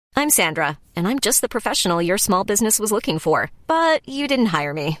I'm Sandra, and I'm just the professional your small business was looking for. But you didn't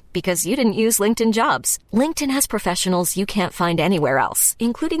hire me because you didn't use LinkedIn Jobs. LinkedIn has professionals you can't find anywhere else,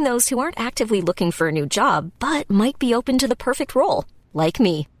 including those who aren't actively looking for a new job, but might be open to the perfect role, like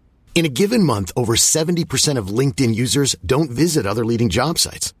me. In a given month, over 70% of LinkedIn users don't visit other leading job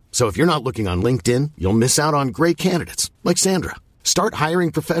sites. So if you're not looking on LinkedIn, you'll miss out on great candidates, like Sandra. Start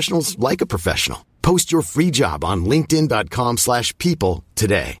hiring professionals like a professional. Post your free job on linkedin.com/people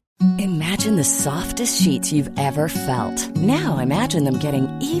today. Imagine the softest sheets you've ever felt. Now imagine them getting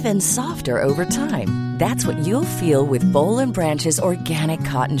even softer over time. That's what you'll feel with Boll & Branch's organic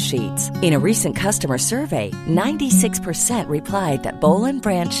cotton sheets. In a recent customer survey, 96% replied that Boll &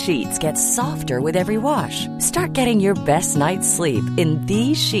 Branch sheets get softer with every wash. Start getting your best night's sleep in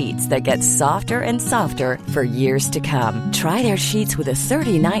these sheets that get softer and softer for years to come. Try their sheets with a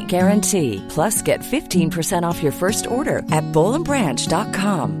 30-night guarantee. Plus, get 15% off your first order at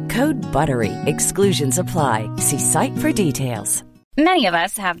bollandbranch.com. Code BUTTERY. Exclusions apply. See site for details. Many of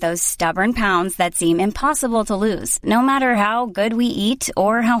us have those stubborn pounds that seem impossible to lose, no matter how good we eat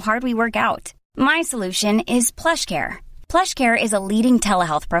or how hard we work out. My solution is PlushCare. PlushCare is a leading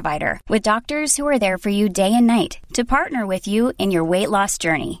telehealth provider with doctors who are there for you day and night to partner with you in your weight loss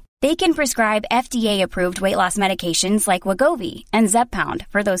journey. They can prescribe FDA-approved weight loss medications like Wegovy and Zepbound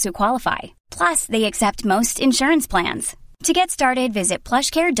for those who qualify. Plus, they accept most insurance plans. To get started, visit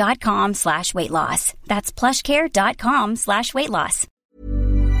plushcare.com/weightloss. That's plushcare.com/weightloss.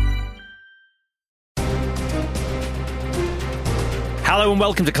 Hello and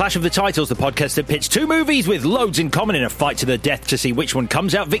welcome to Clash of the Titles, the podcast that pits two movies with loads in common in a fight to the death to see which one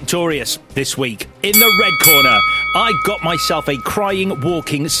comes out victorious. This week, in the red corner, I got myself a crying,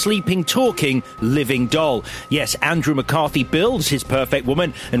 walking, sleeping, talking, living doll. Yes, Andrew McCarthy builds his perfect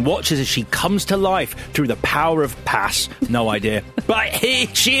woman and watches as she comes to life through the power of pass. No idea. But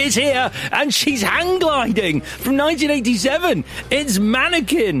she is here, and she's hang gliding from 1987. It's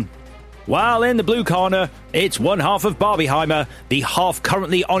Mannequin. While in the blue corner, it's one half of Barbieheimer, the half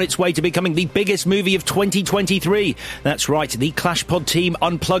currently on its way to becoming the biggest movie of 2023. That's right, the Clash Pod team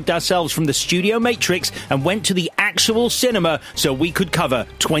unplugged ourselves from the studio matrix and went to the actual cinema so we could cover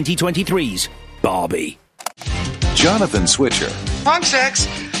 2023's Barbie. Jonathan Switcher on sex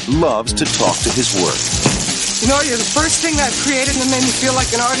loves to talk to his work. You know, you're the first thing I've created that made me feel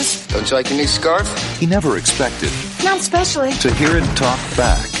like an artist. Don't you like your new scarf? He never expected Not especially. to hear it talk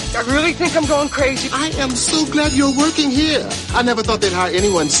back. I really think I'm going crazy. I am so glad you're working here. I never thought they'd hire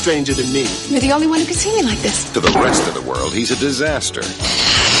anyone stranger than me. You're the only one who can see me like this. To the rest of the world, he's a disaster.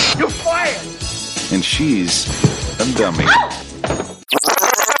 You're fired! And she's a dummy.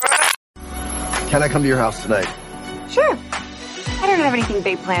 Can I come to your house tonight? Sure. I don't have anything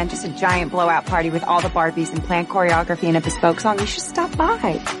big planned, just a giant blowout party with all the Barbies and planned choreography and a bespoke song. You should stop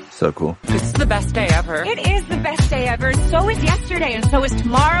by. So cool. This is the best day ever. It is the best day ever. So is yesterday, and so is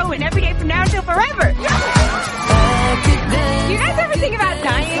tomorrow, and every day from now until forever. Do you guys ever think about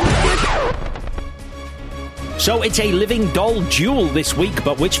dying? So it's a living doll duel this week,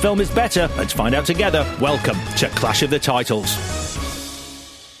 but which film is better? Let's find out together. Welcome to Clash of the Titles.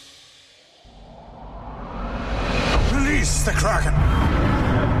 Release the Kraken!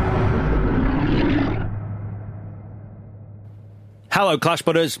 Hello, Clash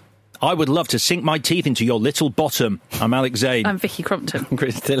Butters. I would love to sink my teeth into your little bottom. I'm Alex Zane. I'm Vicky Crompton. I'm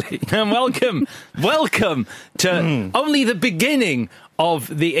Chris Tilley. And welcome to only the beginning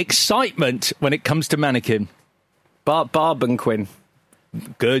of the excitement when it comes to Mannequin. Barb and Quinn.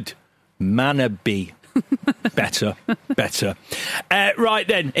 Good. Mannaby. Better. Right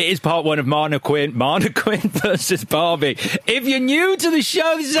then, it is part one of Mannequin versus Barbie. If you're new to the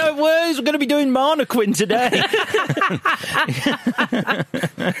show, this is how it works. We're going to be doing Mannequin today.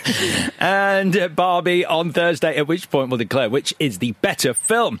 And Barbie on Thursday, at which point we'll declare which is the better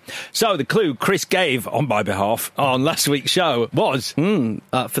film. So the clue Chris gave on my behalf on last week's show was...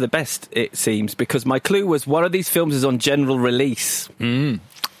 for the best, it seems, because my clue was one of these films is on general release.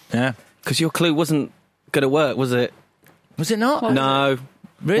 Yeah. Because your clue wasn't going to work, was it? Was it not? No.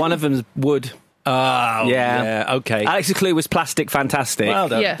 Really? One of them's wood. Oh, yeah. Okay. Alex's clue was Plastic Fantastic. Well,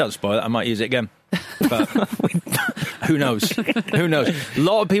 don't spoil it. I might use it again. But who knows? Who knows? A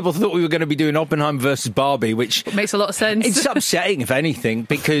lot of people thought we were going to be doing Oppenheimer versus Barbie, which makes a lot of sense. It's upsetting, if anything,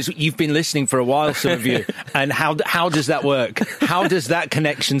 because you've been listening for a while, some of you. And how does that work? How does that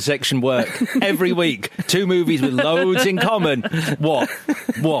connection section work? Every week, two movies with loads in common. What?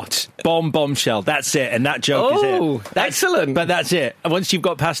 Bombshell. That's it. And that joke is it. Excellent. But that's it. Once you've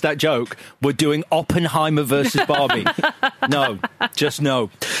got past that joke, we're doing Oppenheimer versus Barbie. No, just no.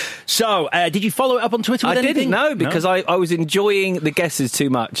 So, did you follow it up on Twitter with anything? I didn't know, because I was enjoying the guesses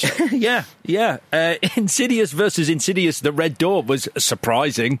too much. Yeah. Insidious versus Insidious, The Red Door was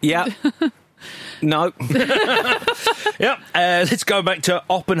surprising. Yeah. No. Yep. Let's go back to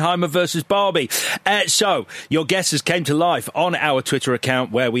Oppenheimer versus Barbie. So, your guesses came to life on our Twitter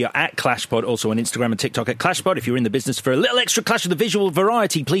account, where we are at ClashPod, also on Instagram and TikTok at ClashPod. If you're in the business for a little extra Clash of the Visual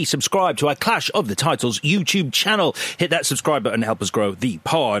variety, please subscribe to our Clash of the Titles YouTube channel. Hit that subscribe button and help us grow the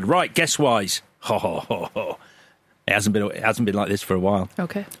pod. Right, guess-wise. It hasn't been like this for a while.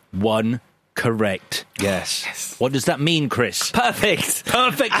 Okay. One correct. Yes. What does that mean, Chris? Perfect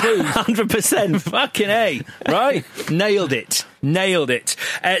clue. 100%. Fucking A. Right? Nailed it.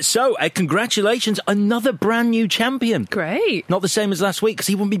 So, congratulations. Another brand new champion. Great. Not the same as last week, because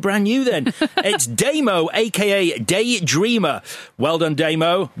he wouldn't be brand new then. It's Damo, a.k.a. Daydreamer. Well done,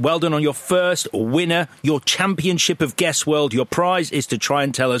 Damo. Well done on your first winner, your championship of Guess World. Your prize is to try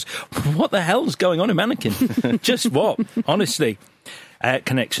and tell us what the hell's going on in Mannequin. Just what? Honestly.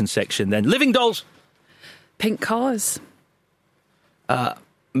 Connection section then. Living dolls. Pink cars.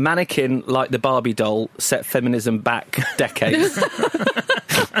 Mannequin, like the Barbie doll, set feminism back decades.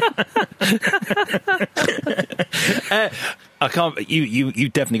 I can't. You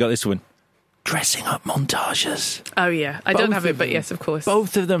definitely got this one. Dressing up montages. Oh yeah, I don't have it, but yes, of course.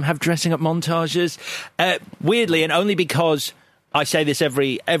 Both of them have dressing up montages. Weirdly, and only because I say this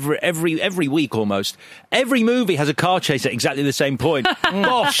every week almost. Every movie has a car chase at exactly the same point.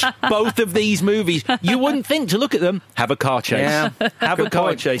 Gosh, both of these movies, you wouldn't think to look at them, have a car chase. Yeah. Have a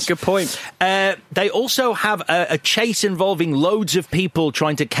car chase. Good point. They also have a chase involving loads of people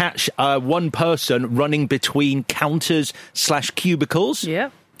trying to catch one person running between counters/cubicles. Yeah.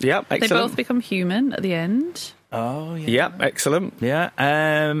 Yep, excellent. They both become human at the end. Oh, yeah. Yep, excellent. Yeah,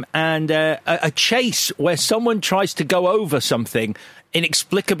 and a chase where someone tries to go over something,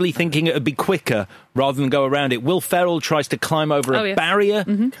 inexplicably thinking it would be quicker rather than go around it. Will Ferrell tries to climb over a barrier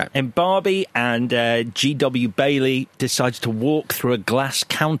in Barbie, and G.W. Bailey decides to walk through a glass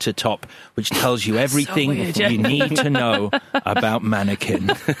countertop, which tells you everything you need to know about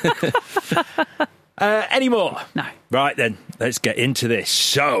Mannequin. Any more? No. Right then, let's get into this.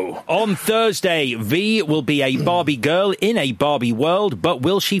 So, on Thursday, V will be a Barbie girl in a Barbie world, but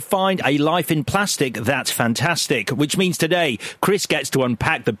will she find a life in plastic that's fantastic? Which means today, Chris gets to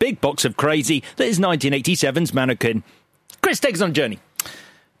unpack the big box of crazy that is 1987's Mannequin. Chris, take us on a journey.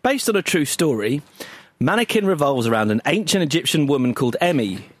 Based on a true story, Mannequin revolves around an ancient Egyptian woman called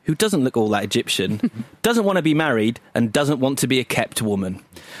Emmy, who doesn't look all that Egyptian, doesn't want to be married, and doesn't want to be a kept woman.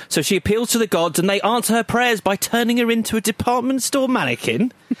 So she appeals to the gods, and they answer her prayers by turning her into a department store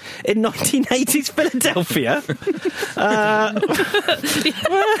mannequin in 1980s Philadelphia.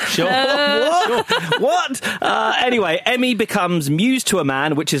 Sure. What? Anyway, Emmy becomes muse to a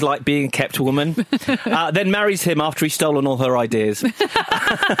man, which is like being a kept woman, then marries him after he's stolen all her ideas.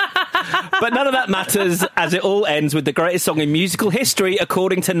 But none of that matters, as it all ends with the greatest song in musical history,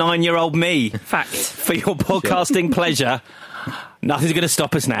 according to 9-year-old me. Fact. For your podcasting pleasure. Nothing's going to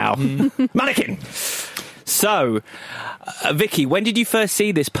stop us now. Mannequin. So, Vicky, when did you first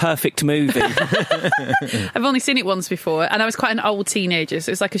see this perfect movie? I've only seen it once before, and I was quite an old teenager, so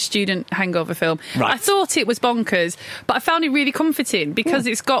it was like a student hangover film. Right. I thought it was bonkers, but I found it really comforting because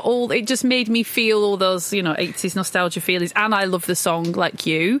it's got it just made me feel all those, 80s nostalgia feelings, and I love the song like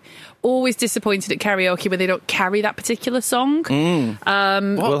you. Always disappointed at karaoke where they don't carry that particular song. What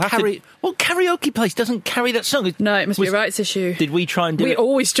karaoke place doesn't carry that song? No, it must be a rights issue. Did we try and do it? We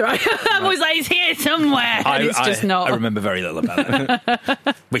always try. I'm always like, it's here somewhere. And it's just not. I remember very little about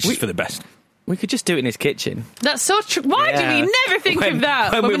it, which is for the best. We could just do it in his kitchen. That's so true. Why do we never think of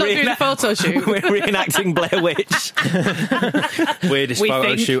that when we're not doing a photo shoot? We're reenacting Blair Witch. Weirdest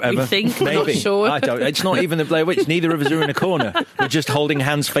photo shoot ever. We think, maybe. We're not sure. I don't. It's not even the Blair Witch. Neither of us are in a corner. We're just holding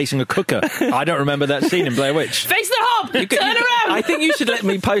hands facing a cooker. I don't remember that scene in Blair Witch. Face the hob! Turn around! I think you should let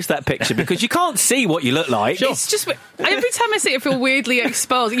me post that picture because you can't see what you look like. Sure. It's just every time I see it, I feel weirdly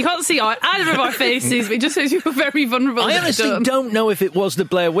exposed. You can't see either of our faces, but it just makes you feel very vulnerable. I honestly don't know if it was the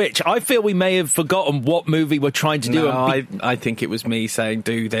Blair Witch. I feel we may have forgotten what movie we're trying to do. No, I think it was me saying,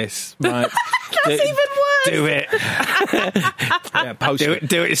 do this. Right. That's even worse. Do it. Yeah, post it.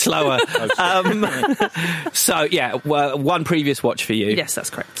 Do it slower. So, yeah, one previous watch for you. Yes, that's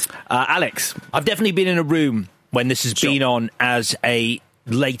correct. Alex. I've definitely been in a room when this has been on as a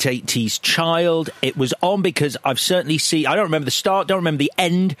late 80s child. It was on because I've certainly seen, I don't remember the start, don't remember the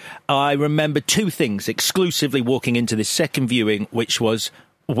end. I remember two things exclusively walking into this second viewing, which was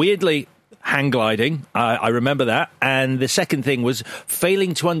weirdly hang gliding. I remember that. And the second thing was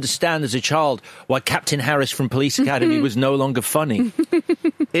failing to understand as a child why Captain Harris from Police Academy was no longer funny.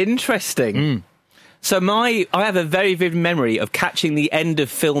 Interesting. So I have a very vivid memory of catching the end of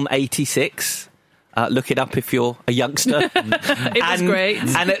film 86. Look it up if you're a youngster. It was great.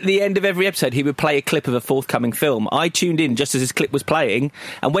 And at the end of every episode, he would play a clip of a forthcoming film. I tuned in just as his clip was playing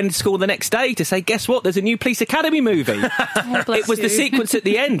and went to school the next day to say, guess what? There's a new Police Academy movie. It was the sequence at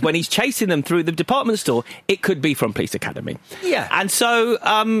the end when he's chasing them through the department store. It could be from Police Academy. Yeah. And so,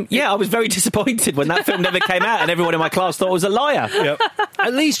 I was very disappointed when that film never came out and everyone in my class thought I was a liar. Yep.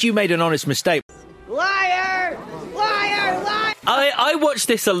 At least you made an honest mistake. Liar! Liar! Liar! I watched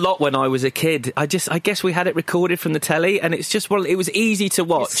this a lot when I was a kid. I guess we had it recorded from the telly, and it's just, well, it was easy to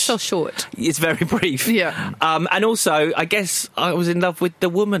watch. It's so short. It's very brief. Yeah. And also, I guess I was in love with the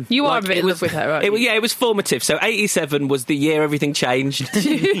woman. You are a bit in love with her, right? It was formative. So 87 was the year everything changed. and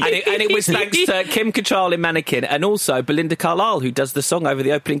it was thanks to Kim Cattrall in Mannequin, and also Belinda Carlisle, who does the song over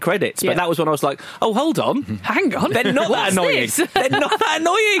the opening credits. Yeah. But that was when I was like, oh, hold on. Hang on. They're not that annoying. They're not that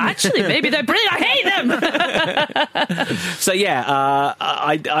annoying. Actually, maybe they're brilliant. I hate them. So yeah,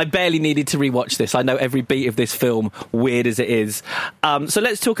 I barely needed to rewatch this. I know every beat of this film, weird as it is. So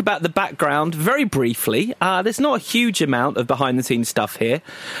let's talk about the background very briefly. There's not a huge amount of behind-the-scenes stuff here.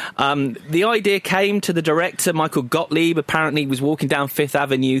 The idea came to the director, Michael Gottlieb. Apparently he was walking down Fifth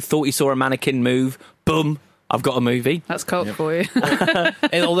Avenue, thought he saw a mannequin move. Boom. I've got a movie. That's coke for you.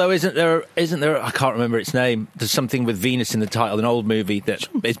 Although isn't there? I can't remember its name. There's something with Venus in the title, an old movie that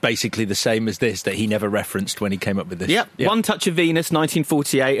is basically the same as this that he never referenced when he came up with this. Yep. One Touch of Venus,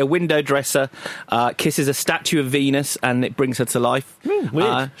 1948. A window dresser kisses a statue of Venus and it brings her to life.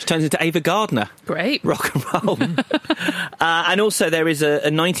 Weird. She turns into Ava Gardner. Great. Rock and roll. And also there is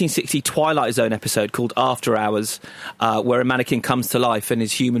a 1960 Twilight Zone episode called After Hours where a mannequin comes to life and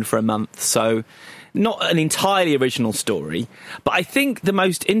is human for a month. So not an entirely original story, but I think the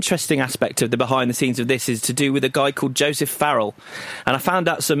most interesting aspect of the behind the scenes of this is to do with a guy called Joseph Farrell. And I found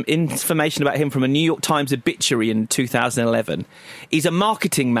out some information about him from a New York Times obituary in 2011. He's a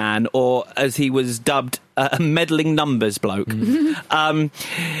marketing man, or as he was dubbed, a meddling numbers bloke.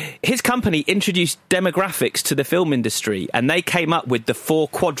 His company introduced demographics to the film industry, and they came up with the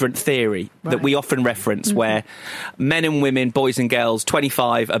 4-quadrant theory that we often reference, where men and women, boys and girls,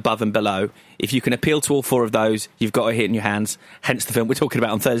 25 above and below. If you can appeal to all 4 of those, you've got a hit in your hands. Hence the film we're talking about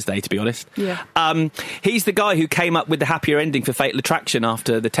on Thursday, to be honest. Yeah. He's the guy who came up with the happier ending for Fatal Attraction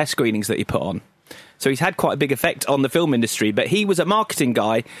after the test screenings that he put on. So he's had quite a big effect on the film industry, but he was a marketing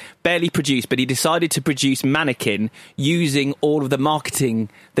guy, barely produced, but he decided to produce Mannequin using all of the marketing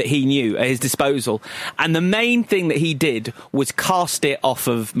that he knew at his disposal. And the main thing that he did was cast it off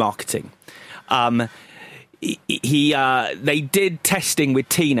of marketing. They did testing with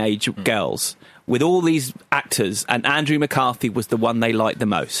teenage girls, with all these actors, and Andrew McCarthy was the one they liked the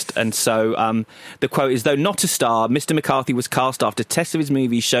most. And so the quote is, though not a star, Mr. McCarthy was cast after tests of his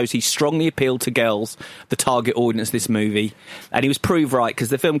movie shows he strongly appealed to girls, the target audience of this movie. And he was proved right, because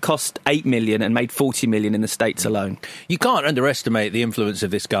the film cost $8 million and made $40 million in the States alone. You can't underestimate the influence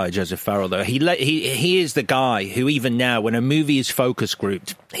of this guy, Joseph Farrell, though. He is the guy who, even now, when a movie is focus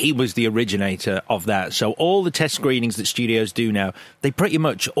grouped, he was the originator of that. So all the test screenings that studios do now, they pretty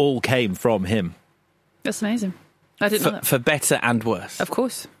much all came from him. That's amazing. I didn't know that. For better and worse. Of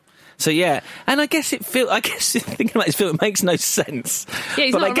course. So yeah, and I guess thinking about this film, it makes no sense. Yeah,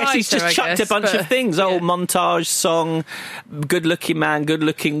 he's but not I guess a he's just writer, chucked a bunch of things. yeah. Montage, song, good-looking man,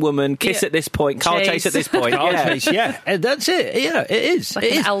 good-looking woman, kiss at this point, car chase at this point. Car chase, that's it. Yeah, it is.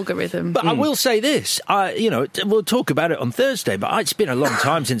 Like an algorithm. But I will say this, we'll talk about it on Thursday, but it's been a long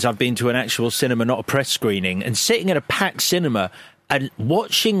time since I've been to an actual cinema, not a press screening, and sitting at a packed cinema and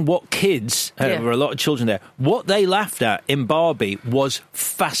watching what kids, there were a lot of children there, what they laughed at in Barbie was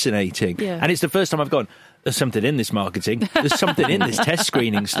fascinating. Yeah. And it's the first time I've gone, there's something in this marketing. There's something in this test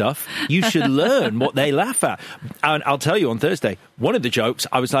screening stuff. You should learn what they laugh at. And I'll tell you on Thursday, one of the jokes,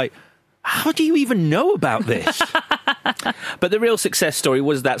 I was like, how do you even know about this? But the real success story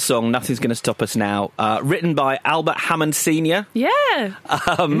was that song, Nothing's Gonna Stop Us Now, written by Albert Hammond Sr.,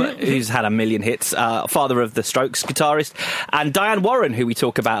 who's had a million hits, father of the Strokes guitarist, and Diane Warren, who we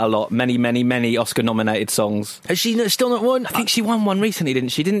talk about a lot, many, many, many Oscar-nominated songs. Has she still not won? I think she won one recently, didn't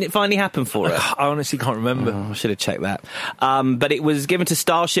she? Didn't it finally happen for her? I honestly can't remember. I should have checked that. But it was given to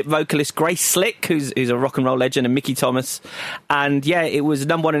Starship vocalist Grace Slick, who's a rock and roll legend, and Mickey Thomas. And yeah, it was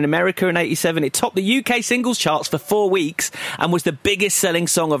number 1 in America in 87. It topped the UK singles charts for 4 weeks and was the biggest selling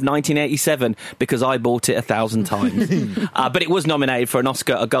song of 1987 because I bought it 1,000 times. But it was nominated for an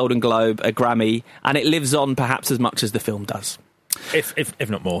Oscar, a Golden Globe, a Grammy, and it lives on perhaps as much as the film does. If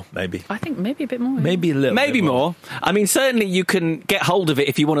not more, maybe. I think maybe a bit more. Maybe a little Maybe bit more. I mean, certainly you can get hold of it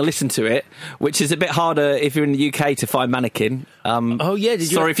if you want to listen to it, which is a bit harder if you're in the UK to find Mannequin.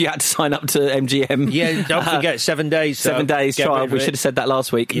 Sorry if you had to sign up to MGM. Yeah, don't forget, 7 days. 7 days trial. We should have said that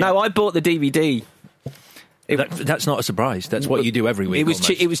last week. Yeah. No, I bought the DVD. That's not a surprise. That's what you do every week.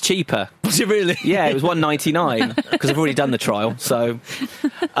 It was cheaper. Was it really? Yeah, it was $1.99 because I've already done the trial. So,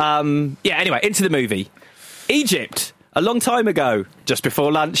 anyway, into the movie. Egypt. A long time ago, just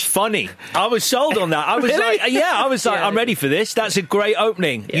before lunch. Funny. I was sold on that. I was Really? I'm ready for this. That's a great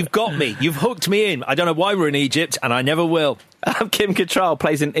opening. Yeah. You've got me. You've hooked me in. I don't know why we're in Egypt, and I never will. Kim Cattrall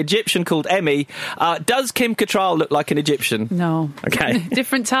plays an Egyptian called Emmy. Does Kim Cattrall look like an Egyptian? No. Okay.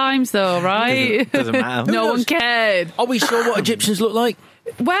 Different times, though, right? Doesn't matter. No one cared. Are we sure what Egyptians look like?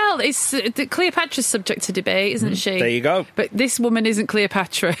 Well, it's Cleopatra's subject to debate, isn't she? There you go. But this woman isn't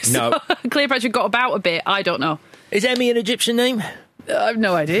Cleopatra. So No. Cleopatra got about a bit. I don't know. Is Emmy an Egyptian name? I have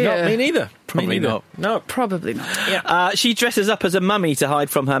no idea. Not me neither. Probably not. No, probably not. Yeah. She dresses up as a mummy to hide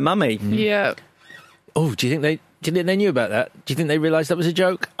from her mummy. Yeah. Oh, do you think they knew about that? Do you think they realised that was a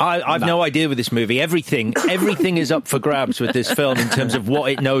joke? I've no idea with this movie. Everything is up for grabs with this film in terms of what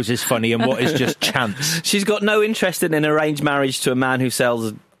it knows is funny and what is just chance. She's got no interest in an arranged marriage to a man who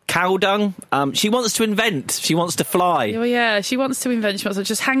sells cow dung. She wants to invent. She wants to fly. Oh, yeah. She wants to invent. She wants to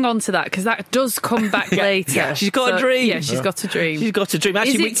just hang on to that because that does come back later. Yeah, she's got a dream. Yeah, she's got a dream. She's got a dream.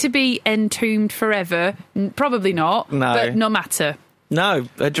 Actually, is it to be entombed forever? Probably not. No. But no matter. No,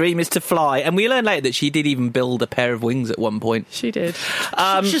 her dream is to fly. And we learn later that she did even build a pair of wings at one point. She did.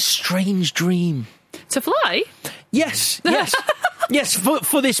 Such a strange dream. To fly? Yes. Yes,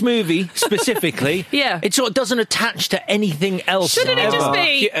 for this movie specifically. Yeah. It sort of doesn't attach to anything else. Shouldn't it just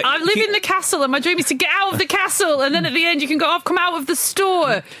be, I live in the castle and my dream is to get out of the castle, and then at the end you can go, I've come out of the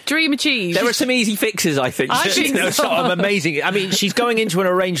store. Dream achieved. There are some easy fixes, I think. I think so. Sort of amazing. I mean, she's going into an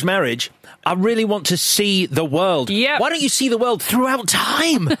arranged marriage. I really want to see the world. Yep. Why don't you see the world throughout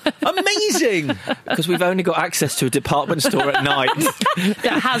time? Amazing. Because we've only got access to a department store at night.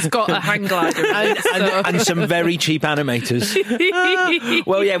 That has got a hang glider in it, and some very cheap animators.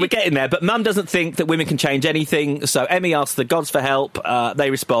 Well, yeah, we're getting there. But Mum doesn't think that women can change anything. So Emmy asks the gods for help. They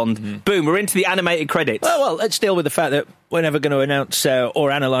respond. Boom, we're into the animated credits. Well, let's deal with the fact that we're never going to announce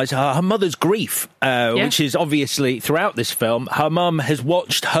or analyse her mother's grief, which is obviously throughout this film. Her mum has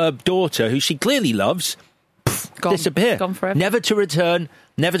watched her daughter, who she clearly loves, disappear. Gone forever. Never to return,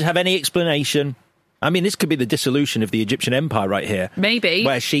 never to have any explanation. I mean, this could be the dissolution of the Egyptian empire right here. Maybe.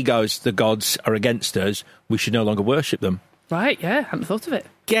 Where she goes, the gods are against us, we should no longer worship them. Right, yeah, hadn't thought of it.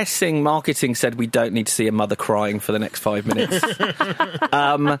 Guessing marketing said we don't need to see a mother crying for the next 5 minutes.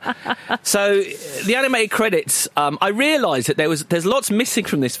 So the animated credits, I realised that there's lots missing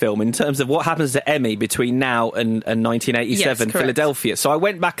from this film in terms of what happens to Emmy between now and 1987 yes, Philadelphia. So I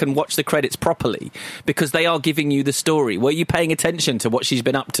went back and watched the credits properly because they are giving you the story. Were you paying attention to what she's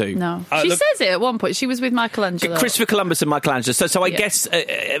been up to? No. She says it at one point. She was with Michelangelo. Christopher Columbus and Michelangelo. So I guess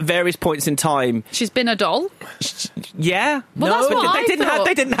at various points in time... She's been a doll? Yeah. Well, that's what I thought.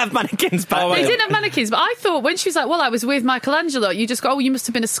 They didn't have mannequins back then. They didn't have mannequins, but I thought when she was like, well, I was with Michelangelo, you just go, oh, you must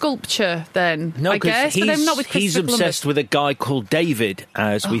have been a sculpture then, no, I guess. But I'm not with he's Christopher obsessed Columbus. with a guy called David,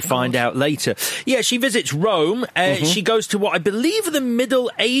 as we find out later. Yeah, she visits Rome. She goes to what I believe are the Middle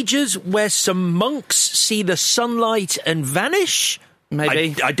Ages, where some monks see the sunlight and vanish.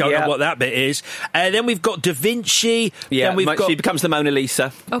 Maybe. I don't know what that bit is. Then we've got Da Vinci. Yeah, then she becomes the Mona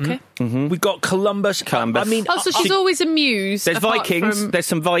Lisa. Okay. We've got Columbus. So she's always amused. There's Vikings. There's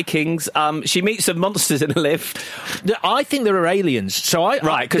some Vikings. She meets some monsters in a lift. I think there are aliens.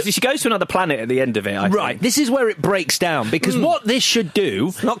 Because she goes to another planet at the end of it. I think. This is where it breaks down, because what this should do...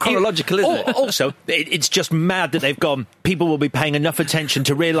 It's not chronological, is it? Also, it's just mad that they've gone, people will be paying enough attention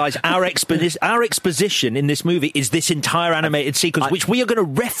to realise our exposition in this movie is this entire animated sequence, which we are going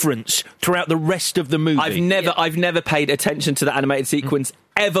to reference throughout the rest of the movie. I've never paid attention to the animated sequence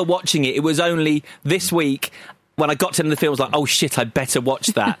ever watching it. It was only this week when I got to the end of the film, I was like, oh shit, I better watch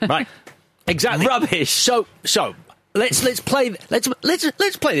that. Right. Exactly. Rubbish. So let's play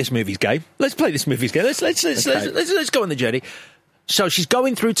this movie's game. Let's play this movie's game. Let's go on the journey. So she's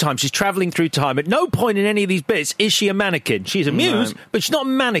going through time. She's travelling through time. At no point in any of these bits is she a mannequin. She's a muse, but she's not a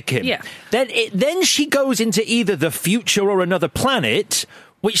mannequin. Yeah. Then she goes into either the future or another planet,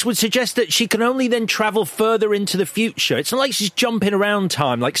 which would suggest that she can only then travel further into the future. It's not like she's jumping around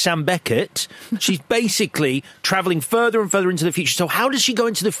time like Sam Beckett. She's basically travelling further and further into the future. So how does she go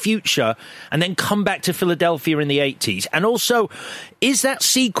into the future and then come back to Philadelphia in the 80s? And also, is that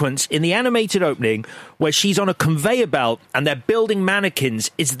sequence in the animated opening where she's on a conveyor belt and they're building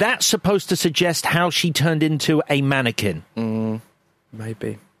mannequins, is that supposed to suggest how she turned into a mannequin?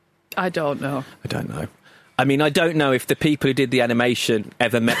 Maybe. I don't know. I mean, I don't know if the people who did the animation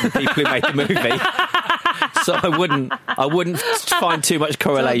ever met the people who made the movie. So I wouldn't find too much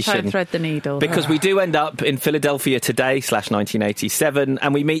correlation. Don't try and thread the needle. Because we do end up in Philadelphia today /1987,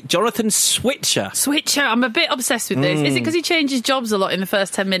 and we meet Jonathan Switcher. Switcher, I'm a bit obsessed with this. Is it because he changes jobs a lot in the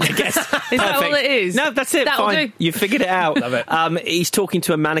first 10 minutes? Yes. Is that all it is? No, that's it. That'll Fine. do. You figured it out. Love it. He's talking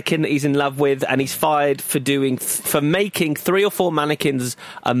to a mannequin that he's in love with, and he's fired for making 3 or 4 mannequins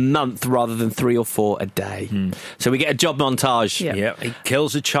a month rather than 3 or 4 a day. So we get a job montage. Yeah, he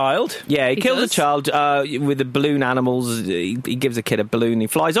kills a child. Yeah, he kills does. a child with the balloon animals. He gives a kid a balloon, he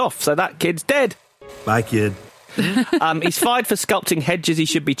flies off, so that kid's dead. Bye, kid. He's fired for sculpting hedges he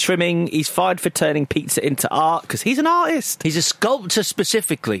should be trimming. He's fired for turning pizza into art, because he's an artist. He's a sculptor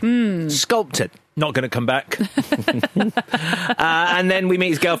specifically. Sculpted. Not going to come back. And then we meet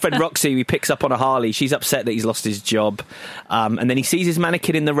his girlfriend Roxy, who he picks up on a Harley. She's upset that he's lost his job. And then he sees his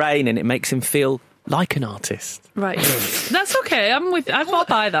mannequin in the rain, and it makes him feel like an artist. Right. That's okay. I'll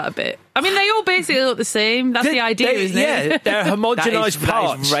buy that a bit. I mean, they all basically look the same. That's the idea, isn't it? Yeah, they're homogenised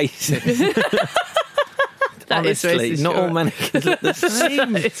parts. That is racist. Honestly, not all mannequins look the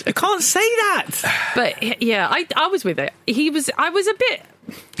same. You can't say that. But yeah, I was with it. I was a bit...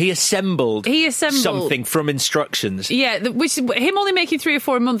 He assembled something from instructions. Yeah, which him only making 3 or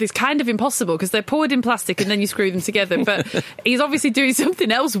 4 a month is kind of impossible because they're poured in plastic and then you screw them together. But he's obviously doing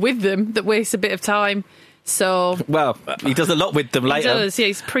something else with them that wastes a bit of time. So, well, he does a lot with them later. He does, yeah,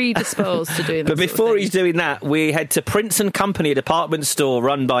 he's predisposed to doing that. But before he's doing that, we head to Prince & Company, a department store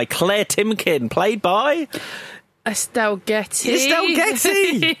run by Claire Timken, played by... Estelle Getty.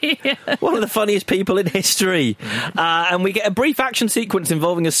 Yeah. One of the funniest people in history. And we get a brief action sequence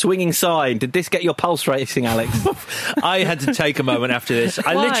involving a swinging sign. Did this get your pulse racing, Alex? I had to take a moment after this.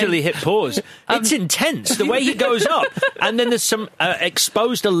 I literally hit pause. It's intense, the way he goes up. And then there's some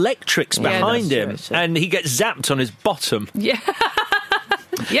exposed electrics behind him. And he gets zapped on his bottom. Yeah.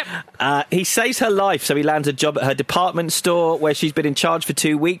 Yep. He saves her life, so he lands a job at her department store where she's been in charge for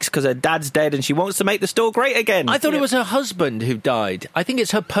 2 weeks because her dad's dead and she wants to make the store great again. I thought it was her husband who died. I think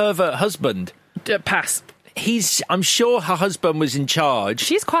it's her pervert husband. Pass. I'm sure her husband was in charge.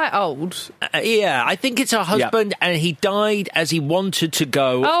 She's quite old. Yeah, I think it's her husband, and he died as he wanted to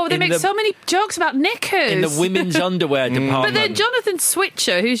go. Oh, they make so many jokes about knickers. In the women's underwear department. But then Jonathan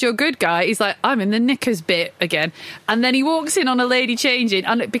Switcher, who's your good guy, he's like, I'm in the knickers bit again. And then he walks in on a lady changing,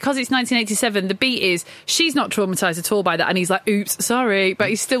 and because it's 1987, the beat is, she's not traumatised at all by that, and he's like, oops, sorry, but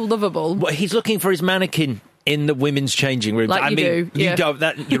he's still lovable. Well, he's looking for his mannequin in the women's changing room. Like you don't,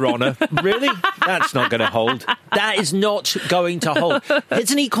 that, Your Honour. Really? That's not going to hold. That is not going to hold.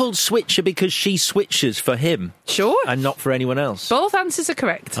 Isn't he called Switcher because she switches for him? Sure. And not for anyone else? Both answers are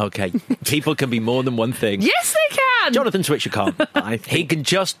correct. Okay. People can be more than one thing. Yes, they can! Jonathan Switcher can't. He can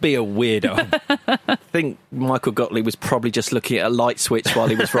just be a weirdo. I think Michael Gottlieb was probably just looking at a light switch while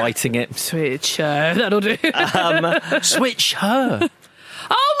he was writing it. Switcher, that'll do. Switch her.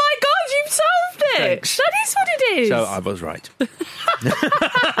 Oh my God, you've solved it! Thanks. That is what it is. So I was right.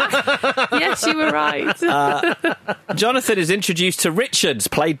 Yes, you were right. Jonathan is introduced to Richards,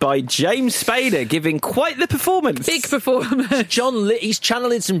 played by James Spader, giving quite the performance. Big performance. He's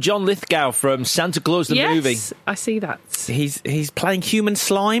channeling some John Lithgow from Santa Claus the movie. Yes, I see that. He's playing human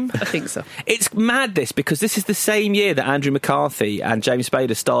slime. I think so. It's mad because this is the same year that Andrew McCarthy and James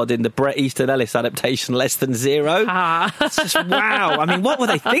Spader starred in the Bret Easton Ellis adaptation Less Than Zero. It's just wow. I mean, what were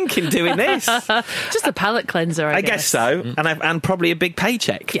they thinking doing this? Just a palate cleanser, I guess. So, and probably a big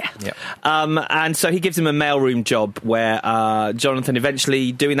paycheck. Yeah. Yep. And so he gives him a mailroom job where Jonathan,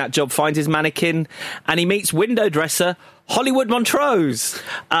 eventually doing that job, finds his mannequin and he meets window dresser Hollywood Montrose,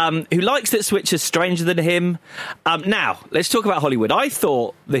 who likes that Switcher's stranger than him. Now, let's talk about Hollywood. I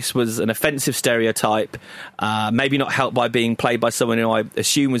thought this was an offensive stereotype, maybe not helped by being played by someone who I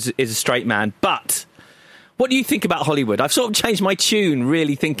assume is a straight man, but... What do you think about Hollywood? I've sort of changed my tune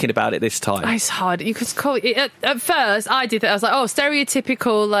really thinking about it this time. It's hard. You could call it... At first, I did that. I was like, oh,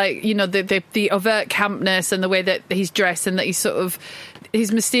 stereotypical, like, you know, the overt campness and the way that he's dressed and that he's sort of...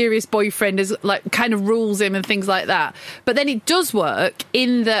 his mysterious boyfriend is like kind of rules him and things like that. But then it does work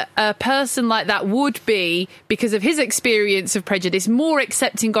in that a person like that would be, because of his experience of prejudice, more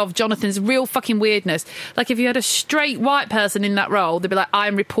accepting of Jonathan's real fucking weirdness. Like if you had a straight white person in that role, they'd be like,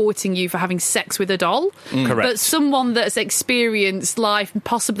 I'm reporting you for having sex with a doll. Correct. But someone that's experienced life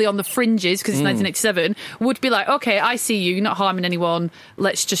possibly on the fringes, because it's 1987, would be like, okay, I see you, you're not harming anyone,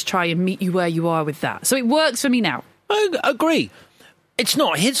 let's just try and meet you where you are with that. So it works for me now. I agree. It's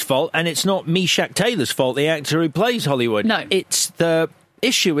not his fault, and it's not Meshack Taylor's fault, the actor who plays Hollywood. No. It's the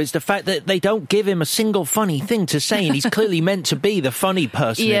issue is the fact that they don't give him a single funny thing to say, and he's clearly meant to be the funny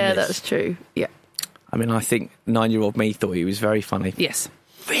person in this. That's true. Yeah. I mean, I think 9-year-old me thought he was very funny. Yes.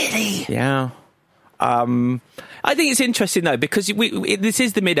 Really? Yeah. I think it's interesting though, because this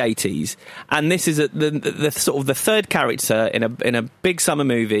is the mid-80s, and this is the sort of the third character in a big summer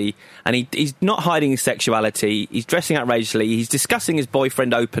movie, and he's not hiding his sexuality. He's dressing outrageously. He's discussing his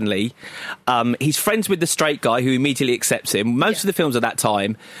boyfriend openly. He's friends with the straight guy who immediately accepts him. Most of the films at that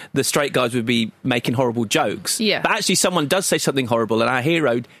time, the straight guys would be making horrible jokes. Yeah. But actually, someone does say something horrible, and our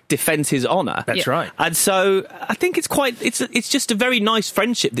hero defends his honour. That's right. And so I think it's just a very nice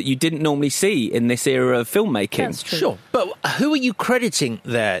friendship that you didn't normally see in this era of filmmaking. That's true. Sure, but who are you crediting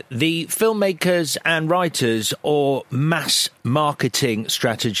there? The filmmakers and writers, or mass marketing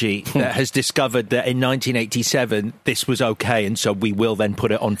strategy that has discovered that in 1987 this was okay, and so we will then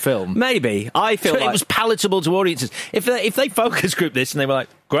put it on film? Maybe. I feel like it was palatable to audiences. If they focus group this and they were like,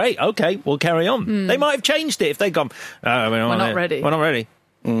 great, okay, we'll carry on. They might have changed it if they'd gone, we're not ready. We're not ready.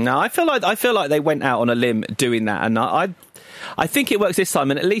 No, I feel like they went out on a limb doing that, and I think it works this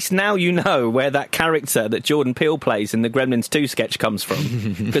time, and at least now you know where that character that Jordan Peele plays in the Gremlins 2 sketch comes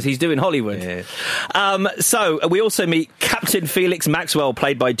from, because he's doing Hollywood. Yeah. So we also meet Captain Felix Maxwell,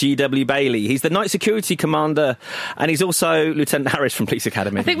 played by G.W. Bailey. He's the night security commander, and he's also Lieutenant Harris from Police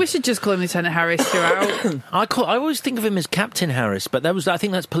Academy. I think we should just call him Lieutenant Harris throughout. I always think of him as Captain Harris, but I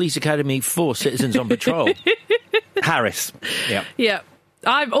think that's Police Academy for Citizens on Patrol. Harris. Yeah. Yeah.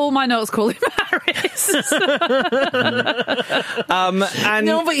 All my notes call him Harris.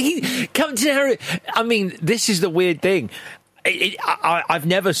 No, but Captain Harris. I mean, this is the weird thing. I've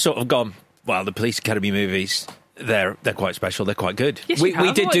never sort of gone, well, the Police Academy movies, they're quite special. They're quite good. Yes,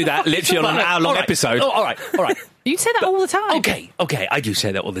 we did do that literally on an hour-long episode. Oh, all right. You say that all the time. Okay, I do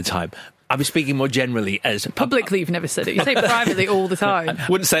say that all the time. I'm speaking more generally as... Publicly, you've never said it. You say it privately all the time.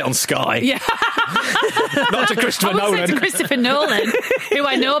 Wouldn't say it on Sky. Yeah. Not to Christopher Nolan. I would say to Christopher Nolan, who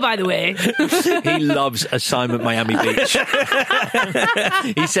I know, by the way. He loves Assignment Miami Beach.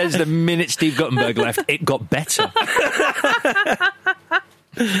 He says the minute Steve Guttenberg left, it got better.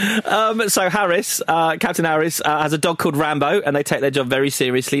 So Harris, Captain Harris, has a dog called Rambo, and they take their job very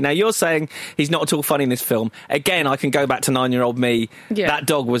seriously. Now, you're saying he's not at all funny in this film. Again, I can go back to 9-year-old me. Yeah. That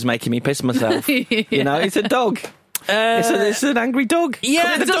dog was making me piss myself. Yeah. You know, it's a dog. It's an angry dog.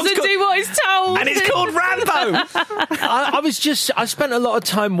 Yeah, it doesn't do what it's told. And it's called Rambo. I spent a lot of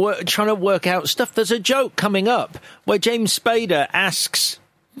time trying to work out stuff. There's a joke coming up where James Spader asks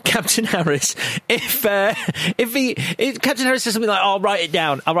Captain Harris if Captain Harris says something like, I'll write it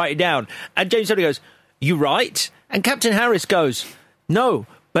down, and James Spader goes, you write? And Captain Harris goes, no,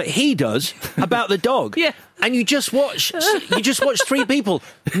 but he does, about the dog. Yeah. And you just watch three people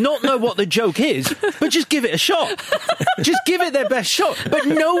not know what the joke is, but just give it a shot. Just give it their best shot. But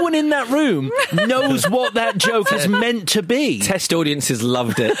no one in that room knows what that joke is meant to be. Test audiences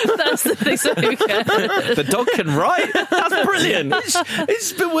loved it. That's the thing, so who cares? The dog can write. That's brilliant.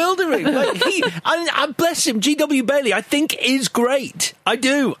 It's bewildering. I bless him, G.W. Bailey, I think is great. I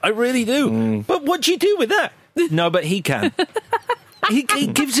do. I really do. But what do you do with that? No, but he can. He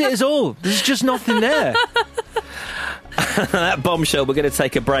gives it his all. There's just nothing there. That bombshell, we're going to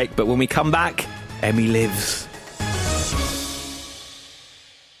take a break, but when we come back, Emmy lives.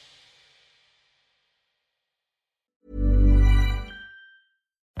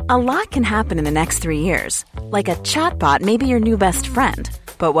 A lot can happen in the next 3 years. Like a chatbot may be your new best friend.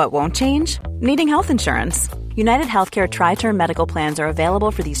 But what won't change? Needing health insurance. United Healthcare Tri-Term Medical Plans are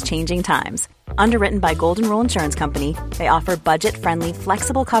available for these changing times. Underwritten by Golden Rule Insurance Company, they offer budget-friendly,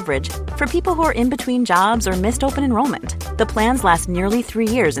 flexible coverage for people who are in between jobs or missed open enrollment. The plans last nearly 3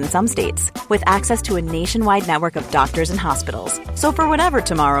 years in some states, with access to a nationwide network of doctors and hospitals. So for whatever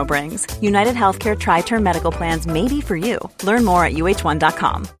tomorrow brings, United Healthcare Tri-Term Medical Plans may be for you. Learn more at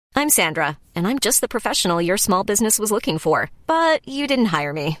uh1.com. I'm Sandra, and I'm just the professional your small business was looking for. But you didn't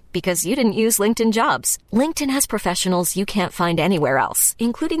hire me because you didn't use LinkedIn Jobs. LinkedIn has professionals you can't find anywhere else,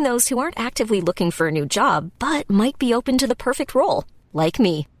 including those who aren't actively looking for a new job, but might be open to the perfect role, like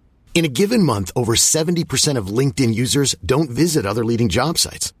me. In a given month, over 70% of LinkedIn users don't visit other leading job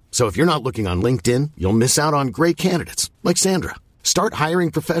sites. So if you're not looking on LinkedIn, you'll miss out on great candidates like Sandra. Start hiring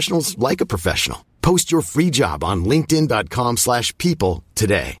professionals like a professional. Post your free job on linkedin.com/people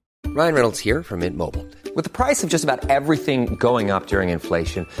today. Ryan Reynolds here from Mint Mobile. With the price of just about everything going up during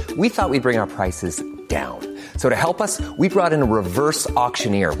inflation, we thought we'd bring our prices down. So to help us, we brought in a reverse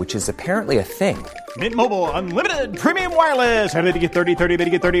auctioneer, which is apparently a thing. Mint Mobile Unlimited Premium Wireless. How to get 30, 30, bit to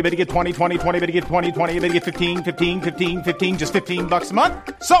get 30, bit to get 20, 20, 20, bit to get 20, 20, bit to get 15, 15, 15, 15, just $15 a month?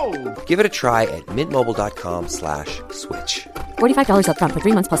 Sold! Give it a try at mintmobile.com/switch. $45 up front for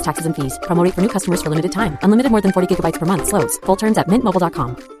 3 months plus taxes and fees. Promo rate for new customers for limited time. Unlimited more than 40 gigabytes per month. Slows full terms at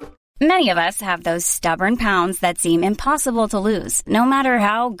mintmobile.com. Many of us have those stubborn pounds that seem impossible to lose, no matter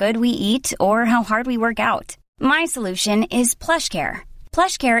how good we eat or how hard we work out. My solution is PlushCare.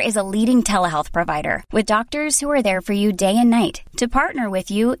 PlushCare is a leading telehealth provider with doctors who are there for you day and night to partner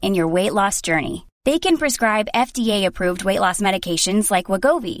with you in your weight loss journey. They can prescribe FDA-approved weight loss medications like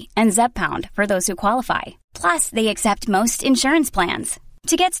Wegovy and Zepbound for those who qualify. Plus, they accept most insurance plans.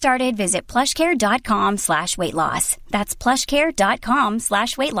 To get started, visit plushcare.com/weightloss. That's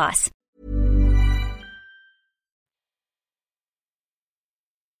plushcare.com/weightloss.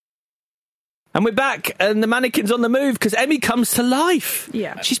 And we're back, and the mannequin's on the move because Emmy comes to life.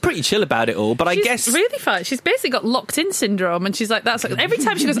 Yeah. She's pretty chill about it all, but I guess... She's really fun. She's basically got locked-in syndrome, and she's like, that's like, every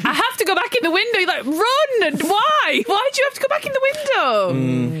time she goes, I have to go back in the window, you're like, run! And why? Why do you have to go back in the window?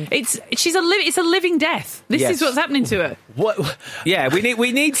 It's a living death. This is what's happening to her. What? Yeah, we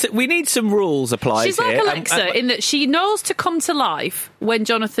need some rules applied. She's like here. Alexa in that she knows to come to life when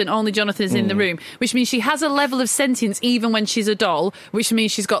only Jonathan is in the room, which means she has a level of sentience even when she's a doll, which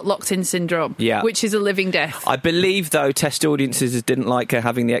means she's got locked-in syndrome. Yeah. Which is a living death. I believe, though, test audiences didn't like her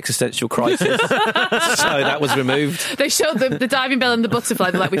having the existential crisis, so that was removed. They showed the diving bell and the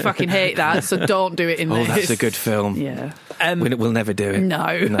butterfly. They're like, we fucking hate that, so don't do it in this. Oh, that's a good film. Yeah. We'll never do it.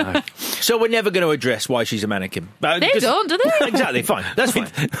 No. So we're never going to address why she's a mannequin. They don't, do they? Exactly, fine. That's fine.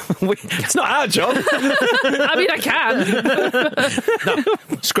 It's not our job. I mean, I can. No,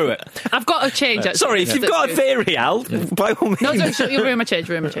 screw it. I've got to change it. Sorry, if you've got a theory, Al, by all means. No, you'll ruin my change.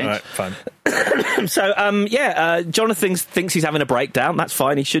 All right, fine. So, Jonathan thinks he's having a breakdown. That's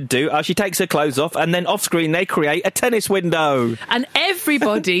fine, he should do. She takes her clothes off, and then off-screen they create a tennis window. And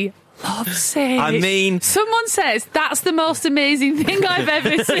everybody loves it. I mean... Someone says, that's the most amazing thing I've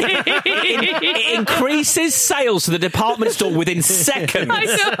ever seen. It increases sales to the department store within seconds. I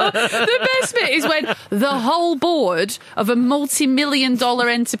know. The best bit is when the whole board of a multi-million-dollar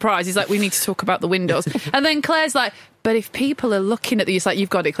enterprise is like, we need to talk about the windows. And then Claire's like, but if people are looking at you, it's like, you've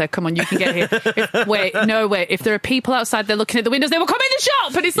got it, Claire, come on, you can get here. Wait, if there are people outside, they're looking at the windows, they will come in the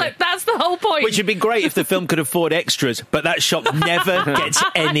shop. And it's like, that's the whole point. Which would be great if the film could afford extras, but that shop never gets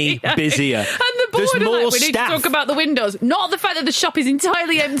any busier. And the board There's more like, we need to staff. talk about the windows, not the fact that the shop is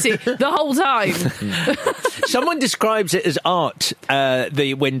entirely empty the whole time. Someone describes it as art,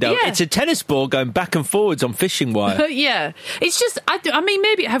 the window. Yeah. It's a tennis ball going back and forwards on fishing wire. Yeah. It's just, I mean,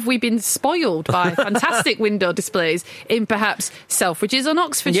 maybe have we been spoiled by fantastic window displays in perhaps Selfridges on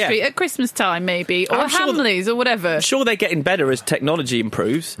Oxford Street at Christmas time, maybe, or Hamleys or whatever. I'm sure they're getting better as technology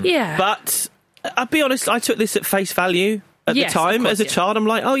improves. Yeah. But I'll be honest, I took this at face value at the time. As a child, I'm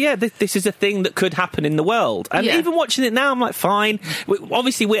like, oh yeah, this is a thing that could happen in the world. And even watching it now, I'm like, fine.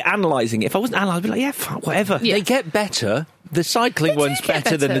 Obviously, we're analysing it. If I wasn't analysing, I'd be like, yeah, fine, whatever. Yeah. They get better. The cycling one's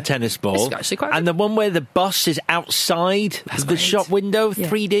better than the tennis ball. It's actually quite and the one where the bus is outside the shop window,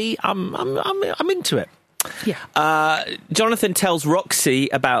 3D, I'm into it. Yeah. Jonathan tells Roxy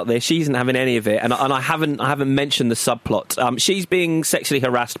about this. She isn't having any of it, and I haven't mentioned the subplot. She's being sexually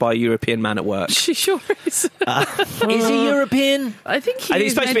harassed by a European man at work. She sure is. Is he European? I think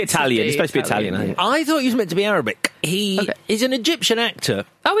he's supposed to be Italian. He's supposed to be Italian. I think. I thought he was meant to be Arabic. He is an Egyptian actor.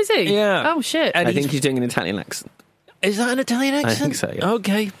 Oh, is he? Yeah. Oh, shit. And I think he's doing an Italian accent. Is that an Italian accent? I think so, yeah.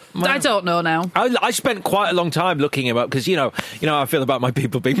 Okay. Well, I don't know now. I spent quite a long time looking him up because, you know how I feel about my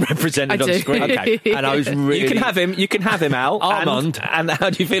people being represented on screen. Okay. And I was really... You can have him, Al. Armand. And how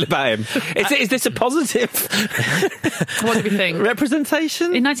do you feel about him? Is this a positive... What do we think?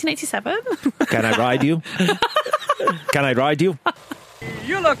 Representation? In 1987? Can I ride you? Can I ride you?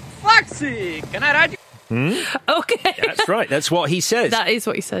 You look foxy. Can I ride you? Okay. That's right. That's what he says. That is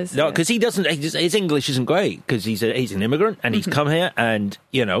what he says. No, because he doesn't... His English isn't great because he's an immigrant and he's come here and,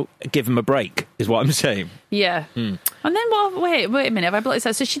 give him a break is what I'm saying. Yeah. And then, wait a minute. Have I blocked this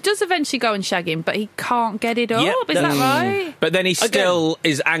out? So she does eventually go and shag him, but he can't get it up. Is that right? But then he still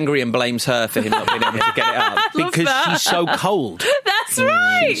is angry and blames her for him not being able to get it up. Because she's so cold. That's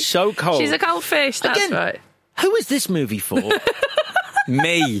right. She's so cold. She's a cold fish. That's right. Who is this movie for?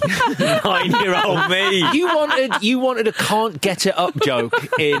 Me. 9-year-old me. You wanted a can't get it up joke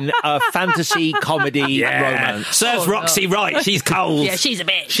in a fantasy comedy romance. Serves Roxy right. She's cold. Yeah, she's a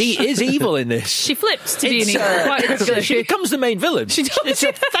bitch. She is evil in this. She flips to being evil. Quite she becomes the main villain. It's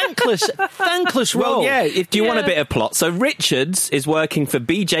a thankless role. Well, yeah. Do you want a bit of plot? So Richards is working for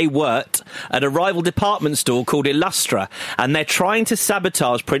B.J. Wirt at a rival department store called Illustra, and they're trying to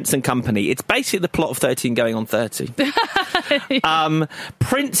sabotage Prince and Company. It's basically the plot of 13 going on 30.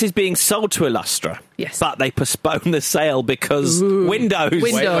 Prince is being sold to Illustra. Yes. But they postpone the sale because Windows.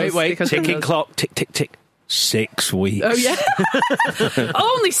 Wait. Ticking clock. Tick, tick, tick. 6 weeks. Oh, yeah.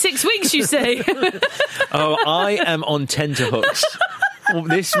 Only 6 weeks, you say? I am on tenterhooks.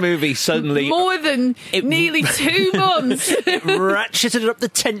 This movie suddenly... More than nearly 2 months. It ratcheted up the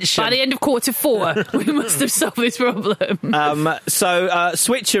tension. By the end of Q4, we must have solved this problem. So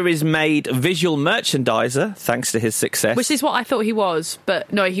Switcher is made visual merchandiser, thanks to his success. Which is what I thought he was.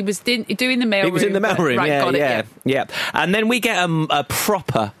 But no, he was doing the mailroom. He was in the mailroom, right, yeah. And then we get a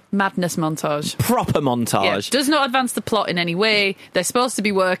proper... madness montage. Proper montage. Yeah. Does not advance the plot in any way. They're supposed to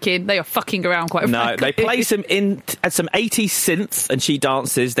be working. They are fucking around quite frankly. No, they play some 80s synth and she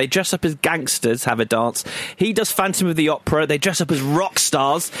dances. They dress up as gangsters, have a dance. He does Phantom of the Opera. They dress up as rock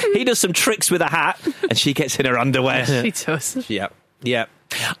stars. He does some tricks with a hat and she gets in her underwear. She does. Yeah.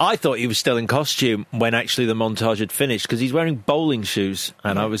 I thought he was still in costume when actually the montage had finished because he's wearing bowling shoes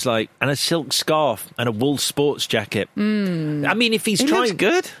and I was like, and a silk scarf and a wool sports jacket. I mean, if he's trying... looks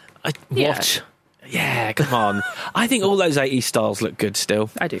good. What? Yeah, come on. I think all those 80s styles look good still.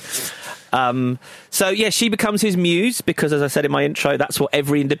 I do. So, yeah, she becomes his muse because, as I said in my intro, that's what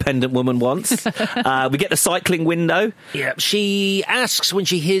every independent woman wants. We get the cycling window. Yeah, she asks when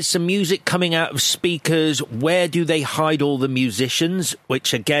she hears some music coming out of speakers, where do they hide all the musicians?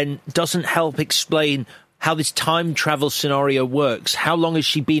 Which, again, doesn't help explain how this time travel scenario works. How long has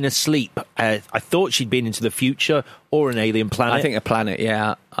she been asleep? I thought she'd been into the future or an alien planet. I think a planet,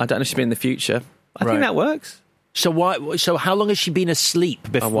 yeah. I don't know if she's been in the future. I think that works. So how long has she been asleep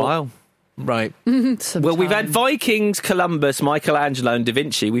before? A while. Right. Well, we've had Vikings, Columbus, Michelangelo and Da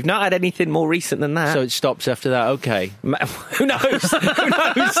Vinci. We've not had anything more recent than that. So it stops after that, okay. Who knows?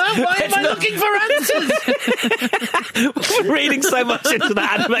 Why am I looking for answers? We're reading so much into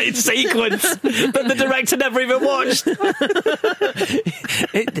that animated sequence that the director never even watched.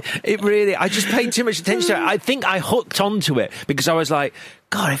 It really... I just paid too much attention to it. I think I hooked onto it because I was like,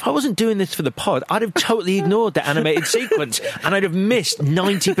 God, if I wasn't doing this for the pod, I'd have totally ignored the animated sequence and I'd have missed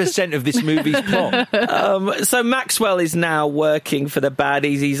 90% of this movie's plot. So Maxwell is now working for the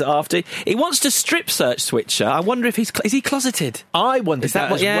baddies he's after. He wants to strip search Switcher. I wonder if is he closeted? I wondered is that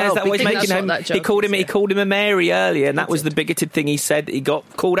that what, as well. Is that what he's making him? He called him a Mary earlier, and that was the bigoted thing he said he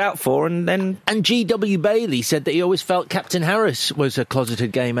got called out for. And G.W. Bailey said that he always felt Captain Harris was a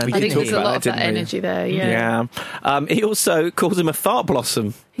closeted gay man. I think there's a lot of that energy there. Yeah. He also calls him a fart blossom.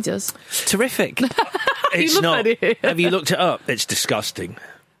 He does. Terrific. It's not. Have you looked it up? It's disgusting.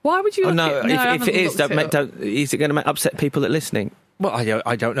 Why would you? If it is, is it going to upset people that are listening? Well,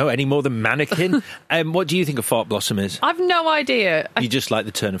 I don't know any more than Mannequin. What do you think a fart blossom is? I've no idea. You just like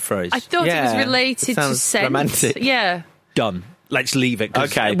the turn of phrase. I thought it was related to scent. Romantic. Yeah. Done. Let's leave it.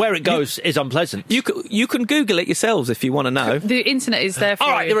 Okay. Where it goes is unpleasant. You can Google it yourselves if you want to know. The internet is there for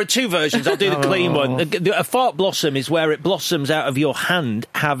All right, you. There are two versions. I'll do the clean one. A fart blossom is where it blossoms out of your hand,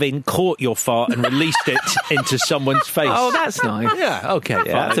 having caught your fart and released it into someone's face. Oh, that's nice. Yeah, okay.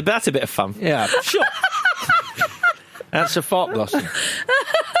 Yeah, that's a bit of fun. Yeah, sure. That's a fart blossom.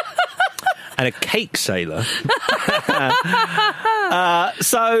 And a cake sailor.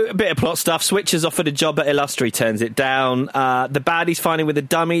 So, a bit of plot stuff. Switcher's offered a job at Illustra. He turns it down. The baddie's finding with a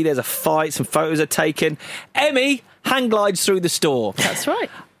dummy. There's a fight. Some photos are taken. Emmy hang glides through the store. That's right.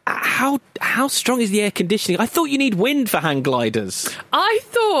 How strong is the air conditioning? I thought you need wind for hang gliders. I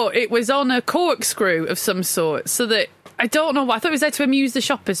thought it was on a corkscrew of some sort, so that... I don't know why. I thought it was there to amuse the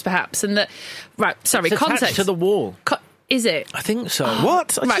shoppers, perhaps, and that... Right, sorry, it's context. attached to the wall. Is it? I think so.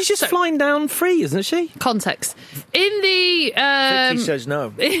 What? Right, she's just flying down free, isn't she? Context. In the... Vicky says no.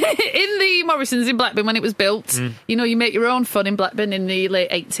 In the Morrisons in Blackburn, when it was built, you know, you make your own fun in Blackburn in the late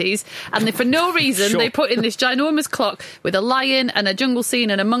 80s, and they, for no reason, they put in this ginormous clock with a lion and a jungle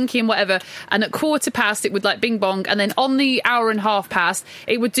scene and a monkey and whatever, and at 1:15 it would like bing bong, and then on the hour and a half past,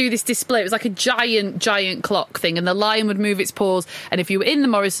 it would do this display. It was like a giant clock thing, and the lion would move its paws, and if you were in the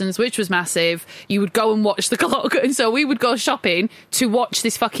Morrisons, which was massive, you would go and watch the clock, and so we would go shopping to watch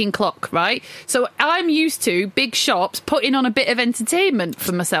this fucking clock, right? So I'm used to big shops putting on a bit of entertainment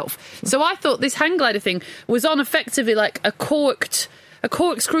for myself. So I thought this hang glider thing was on effectively like a corked a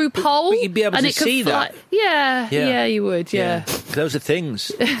corkscrew pole. But you'd be able and to it could see fly. that. Yeah, you would, yeah. Those are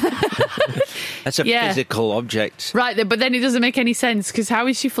things. That's a Yeah. physical object. Right, but then it doesn't make any sense, because how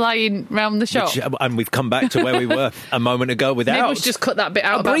is she flying round the shop? And we've come back to where we were a moment ago without. Maybe we should just cut that bit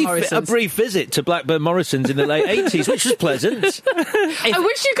out about Morrison's. A brief visit to Blackburn Morrison's in the late 80s, which was pleasant. I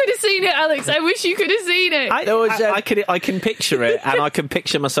wish you could have seen it, Alex. I wish you could have seen it. I can picture it, and I can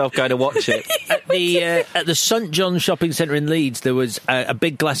picture myself going to watch it. At the St John's Shopping Centre in Leeds, there was a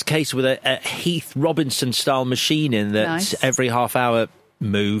big glass case with a Heath Robinson-style machine in that every half hour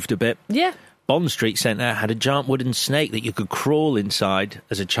moved a bit. Yeah. Bond Street Centre had a giant wooden snake that you could crawl inside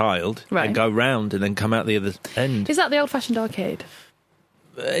as a child and go round and then come out the other end. Is that the old-fashioned arcade?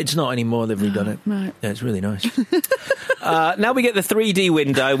 It's not anymore. They've redone it. Right. Yeah, it's really nice. Now we get the 3D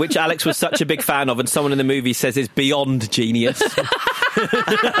window, which Alex was such a big fan of, and someone in the movie says is beyond genius.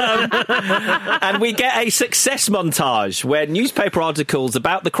 And we get a success montage where newspaper articles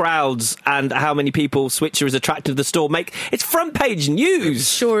about the crowds and how many people Switcher is attracted to the store make it's front page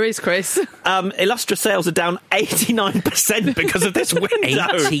news. Sure is, Chris. Illustra sales are down 89% because of this window.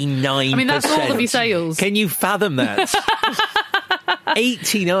 89%. I mean, that's all of your sales. Can you fathom that?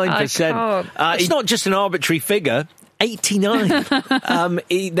 89%. It's not just an arbitrary figure. 89.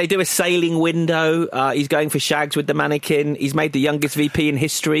 They do a sailing window. He's going for shags with the mannequin. He's made the youngest VP in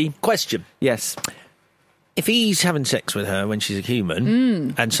history. Question. Yes. If he's having sex with her when she's a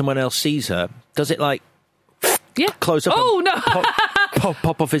human and someone else sees her, does it close up and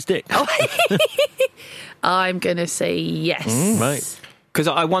pop off his dick? I'm going to say yes. Right. Because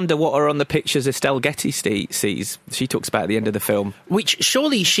I wonder what are on the pictures Estelle Getty sees. She talks about at the end of the film. Which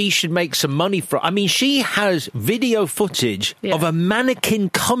surely she should make some money from. I mean, she has video footage of a mannequin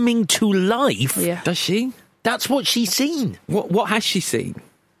coming to life. Yeah. Does she? That's what she's seen. What has she seen?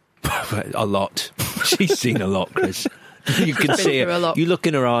 A lot. She's seen a lot, Chris. You can see it. You look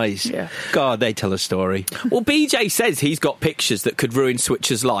in her eyes. Yeah. God, they tell a story. Well, BJ says he's got pictures that could ruin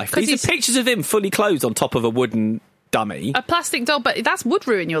Switcher's life. These are pictures of him fully clothed on top of a wooden dummy. A plastic doll, but that would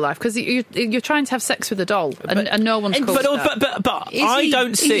ruin your life because you're trying to have sex with a doll and no one's called But I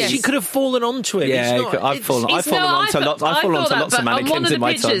don't see. She could have fallen onto him. Yeah, I've fallen onto lots of mannequins in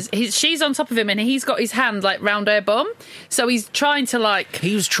my time. She's on top of him and he's got his hand round her bum, so he's trying to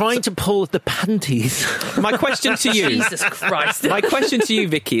He was trying to pull the panties. My question to you, Jesus Christ. My question to you,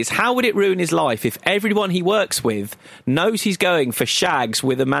 Vicky, is how would it ruin his life if everyone he works with knows he's going for shags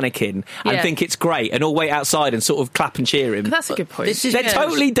with a mannequin and think it's great and all wait outside and sort of clap and cheer him? That's a good point. They're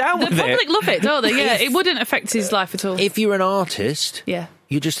totally down with it. The public love it, don't they? Yeah, it wouldn't affect his life at all. If you're an artist, yeah,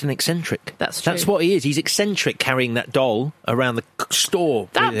 you're just an eccentric. That's true. That's what he is. He's eccentric, carrying that doll around the store.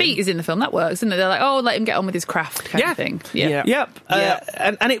 That beat is in the film. That works, isn't it? They're like, oh, let him get on with his craft kind of thing. Yeah.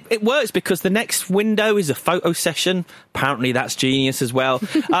 And it works because the next window is a photo session. Apparently that's genius as well.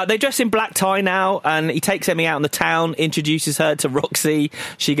 They dress in black tie now, and he takes Emmy out in the town, introduces her to Roxy.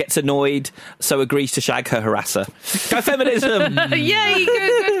 She gets annoyed, so agrees to shag her harasser. Go feminism! Yay,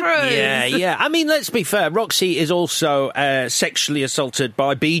 good for us. Yeah. I mean, let's be fair. Roxy is also sexually assaulted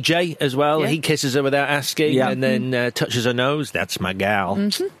by BJ as well. Yeah. He kisses her without asking and then touches her nose. That's my gal.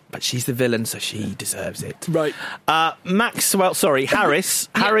 Mm-hmm. But she's the villain, so she deserves it. Right. Harris.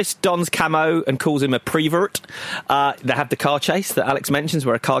 Harris dons camo and calls him a prevert. They have the car chase that Alex mentions,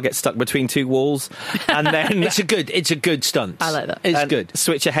 where a car gets stuck between two walls, and then it's a good stunt. I like that. It's good.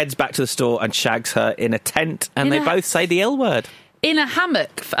 Switcher heads back to the store and shags her in a tent, and they both say the L word. In a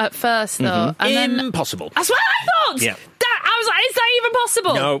hammock at first, though. Mm-hmm. And impossible. That's what I thought. Yeah. I was like, is that even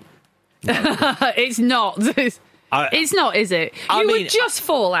possible? No. It's not. It's not, is it? You would just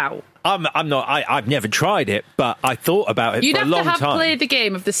fall out. I'm not. I've never tried it, but I thought about it for a long time. You'd have to have played the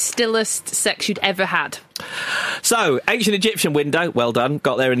game of the stillest sex you'd ever had. So, ancient Egyptian window. Well done.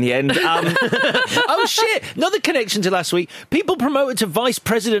 Got there in the end. Oh, shit. Another connection to last week. People promoted to vice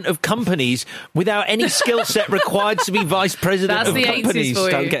president of companies without any skill set required to be vice president of companies.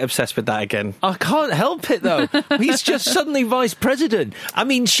 Don't get obsessed with that again. I can't help it, though. He's just suddenly vice president. I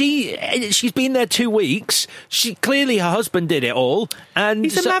mean, she's been there 2 weeks. Clearly her husband did it all. And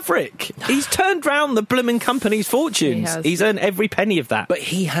he's a maverick. He's turned round the blooming company's fortunes. He's earned every penny of that. But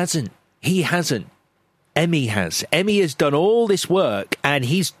he hasn't. Emmy has. Emmy has done all this work, and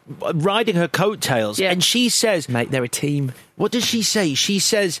he's riding her coattails. Yeah. And she says, mate, they're a team. What does she say? She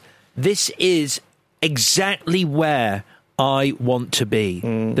says, this is exactly where I want to be.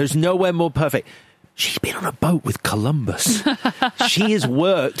 There's nowhere more perfect. She's been on a boat with Columbus. She has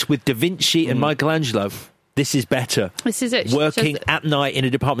worked with Da Vinci and Michelangelo. This is better. This is it. Working at night in a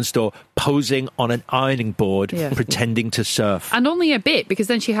department store, posing on an ironing board, pretending to surf. And only a bit, because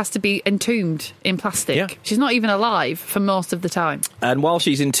then she has to be entombed in plastic. Yeah. She's not even alive for most of the time. And while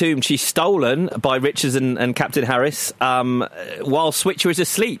she's entombed, she's stolen by Richards and Captain Harris while Switcher is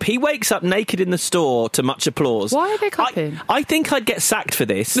asleep. He wakes up naked in the store to much applause. Why are they copying? I think I'd get sacked for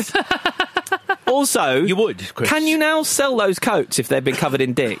this. Also, you would, Chris. Can you now sell those coats if they've been covered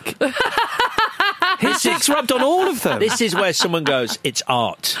in dick? His dick's rubbed on all of them. This is where someone goes, it's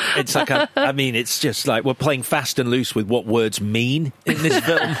art. It's like, it's just like we're playing fast and loose with what words mean in this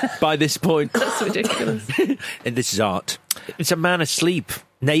film by this point. That's ridiculous. And this is art. It's a man asleep,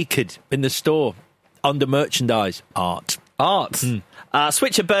 naked, in the store, under merchandise. Art.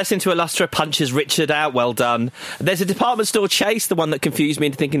 Switcher bursts into a lustre, punches Richard out. Well done. There's a department store chase, the one that confused me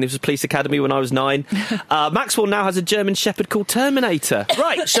into thinking this was Police Academy when I was 9. Maxwell now has a German Shepherd called Terminator.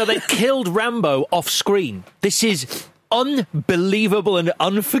 Right, so they killed Rambo off screen. This is unbelievable and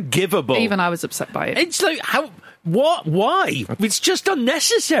unforgivable. Even I was upset by it. It's like, why? It's just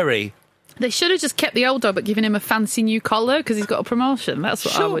unnecessary. They should have just kept the old dog but given him a fancy new collar because he's got a promotion. That's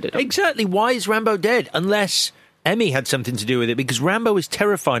what I would have done. Exactly. Why is Rambo dead? Unless Emmy had something to do with it, because Rambo is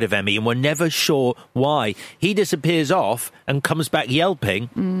terrified of Emmy and we're never sure why. He disappears off and comes back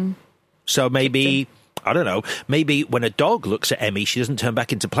yelping. So maybe, I don't know, maybe when a dog looks at Emmy, she doesn't turn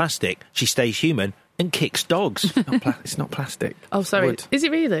back into plastic. She stays human and kicks dogs. It's not plastic. Oh, sorry. Wood. Is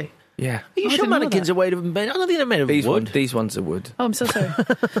it really? Yeah. Are you sure mannequins are made of... I don't think they're made of wood. These ones are wood. Oh, I'm so sorry.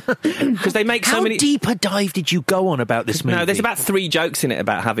 Because they make so many... How deep a dive did you go on about this movie? No, there's about 3 jokes in it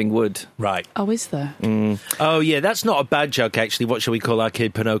about having wood. Right. Oh, is there? Oh, yeah, that's not a bad joke, actually. What shall we call our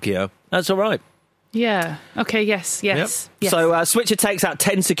kid Pinocchio? That's all right. Yeah. Okay, yes. So Switcher takes out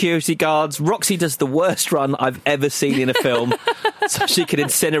 10 security guards. Roxy does the worst run I've ever seen in a film so she can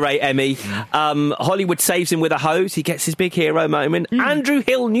incinerate Emmy. Hollywood saves him with a hose. He gets his big hero moment. Andrew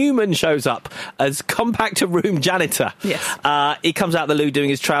Hill Newman shows up as compact room janitor. Yes. He comes out the loo doing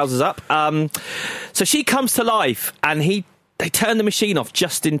his trousers up. So she comes to life and they turn the machine off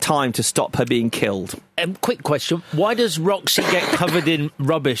just in time to stop her being killed. Quick question. Why does Roxy get covered in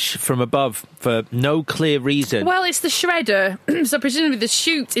rubbish from above for no clear reason? Well, it's the shredder. So presumably the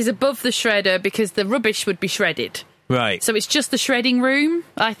chute is above the shredder because the rubbish would be shredded. Right. So it's just the shredding room,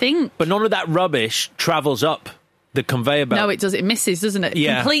 I think. But none of that rubbish travels up the conveyor belt. No, it does. It misses, doesn't it?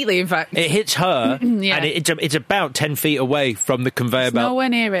 Yeah. Completely, in fact. It hits her, and it's about 10 feet away from the conveyor belt. Nowhere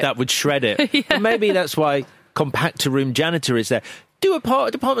near it. That would shred it. But maybe that's why compactor room janitor is there. Do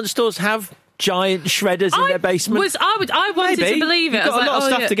department stores have giant shredders in their basement? I wanted to believe it. You've got a lot of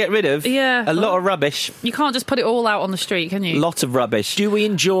stuff to get rid of. Yeah. A lot of rubbish. You can't just put it all out on the street, can you? Lots of rubbish. Do we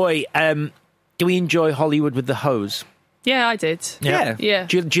enjoy Hollywood with the hose? Yeah, I did. Yeah.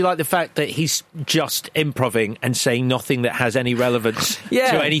 Do you like the fact that he's just improving and saying nothing that has any relevance to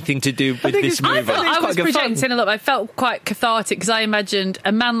anything to do with this movie? I thought I was projecting a lot. I felt quite cathartic because I imagined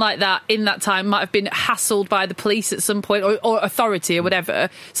a man like that in that time might have been hassled by the police at some point or authority or whatever.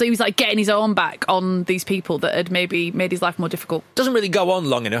 So he was like getting his own back on these people that had maybe made his life more difficult. Doesn't really go on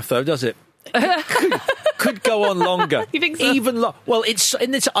long enough, though, does it? Could go on longer. You think so? Well, it's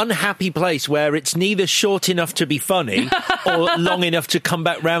in this unhappy place where it's neither short enough to be funny or long enough to come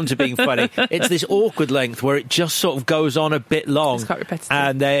back round to being funny. It's this awkward length where it just sort of goes on a bit long. It's quite repetitive.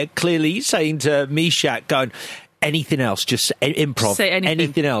 And they're clearly saying to Meshack, going, anything else, just improv. Just say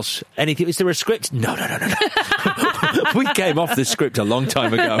anything else. Anything. Is there a script? No. We came off the script a long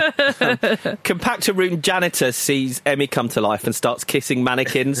time ago. Compactor room janitor sees Emmy come to life and starts kissing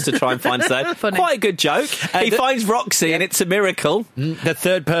mannequins to try and find her. Quite a good joke. He finds Roxy and it's a miracle. The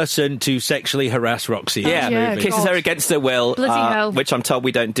third person to sexually harass Roxy. Kisses her against her will, Bloody hell. which I'm told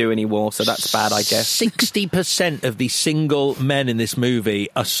we don't do anymore, so that's bad, I guess. 60% of the single men in this movie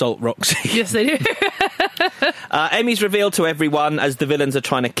assault Roxy. Yes, they do. Emmy's revealed to everyone as the villains are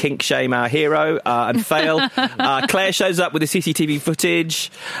trying to kink shame our hero and fail. Claire shows up with the CCTV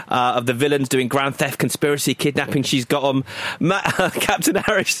footage of the villains doing grand theft, conspiracy, kidnapping. She's got them. Captain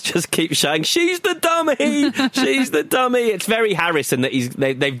Harris just keeps shouting, "She's the dummy! She's the dummy!" It's very Harrison that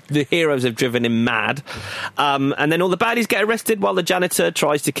the heroes have driven him mad. And then all the baddies get arrested while the janitor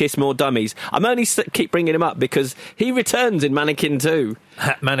tries to kiss more dummies. I'm only keep bringing him up because he returns in Mannequin 2.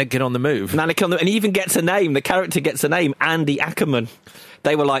 Mannequin on the move. And he even gets a name. The character gets a name, Andy Ackerman.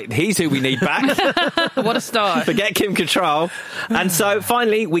 They were like, he's who we need back. What a star. Forget Kim Cattrall. And so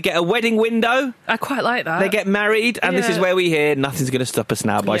finally we get a wedding window. I quite like that. They get married, and this is where we hear Nothing's Going to Stop Us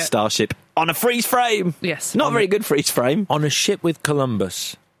Now by Starship on a freeze frame. Yes. Not very good freeze frame. On a ship with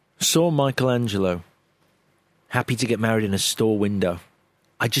Columbus, saw Michelangelo happy to get married in a store window.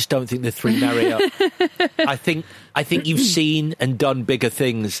 I just don't think the three marry up. I think you've seen and done bigger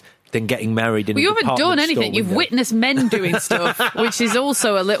things than getting married in a department store. You haven't done anything. You've window. witnessed men doing stuff, which is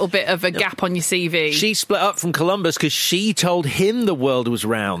also a little bit of a gap on your CV. She split up from Columbus because she told him the world was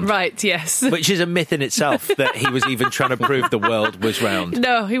round. Right, yes. Which is a myth in itself, that he was even trying to prove the world was round.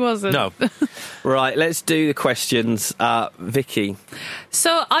 No, he wasn't. No. Right, let's do the questions. Vicky.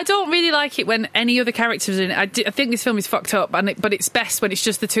 So I don't really like it when any other characters are in it. I think this film is fucked up, but it's best when it's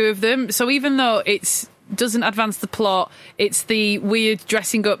just the two of them. So even though it doesn't advance the plot, it's the weird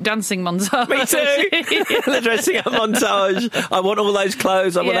dressing up dancing montage. Me too. The dressing up montage. I want all those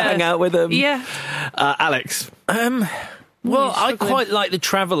clothes. I want to hang out with them. Yeah. Alex. Well, I quite like the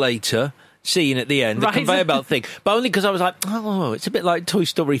travelator scene at the end, the conveyor belt thing, but only because I was like, oh, it's a bit like Toy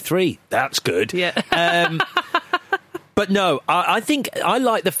Story 3. That's good. Yeah. But no, I think I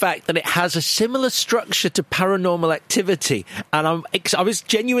like the fact that it has a similar structure to Paranormal Activity, and I was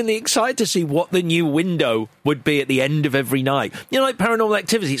genuinely excited to see what the new window would be at the end of every night. You know, like Paranormal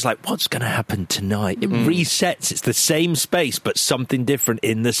Activity, it's like, what's going to happen tonight? It resets. It's the same space, but something different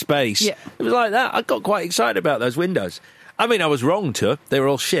in the space. Yeah. It was like that. I got quite excited about those windows. I mean, I was wrong to. They were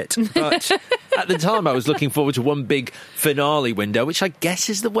all shit. But at the time, I was looking forward to one big finale window, which I guess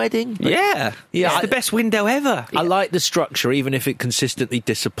is the wedding. Yeah. It's the best window ever. I like the structure, even if it consistently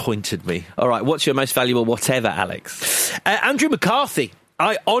disappointed me. All right, what's your most valuable whatever, Alex? Andrew McCarthy.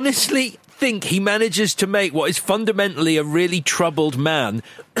 I honestly think he manages to make what is fundamentally a really troubled man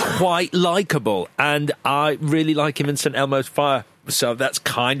quite likeable. And I really like him in St. Elmo's Fire. So that's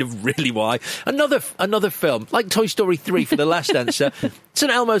kind of really why. Another film, like Toy Story 3 for the last answer,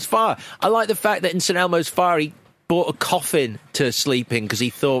 St. Elmo's Fire. I like the fact that in St. Elmo's Fire he bought a coffin to sleep in because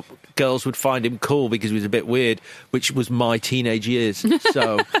he thought girls would find him cool because he was a bit weird, which was my teenage years.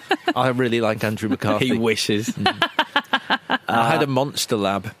 So I really like Andrew McCarthy. He wishes. I had a monster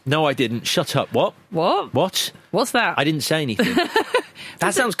lab. No, I didn't. Shut up. What? What's that? I didn't say anything.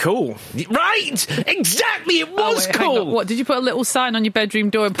 That sounds cool. Right! Exactly! It was cool! What, did you put a little sign on your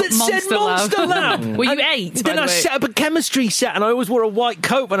bedroom door and put Monster Lab? Were you 8? Then I set up a chemistry set and I always wore a white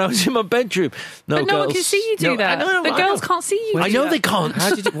coat when I was in my bedroom. But no one can see you do that. The girls can't see you. I know they can't.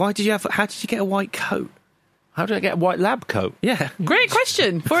 How did you get a white coat? How did I get a white lab coat? Yeah. Great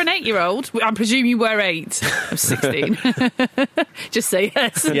question. For an 8-year-old, I presume you were 8. I'm 16. Just say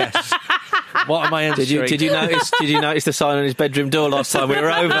yes. Yes. What am I answering? Did you notice the sign on his bedroom door last time we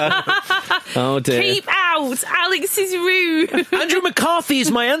were over? Oh dear. Keep out! Alex's room. Andrew McCarthy is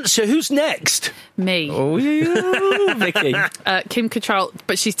my answer. Who's next? Me. Oh yeah, Vicky. Kim Cattrall,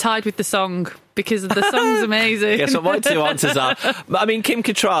 but she's tied with the song because the song's amazing. Guess what my two answers are? I mean, Kim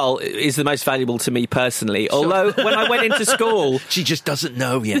Cattrall is the most valuable to me personally. Although when I went into school, she just doesn't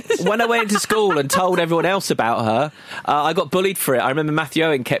know yet. When I went into school and told everyone else about her, I got bullied for it. I remember Matthew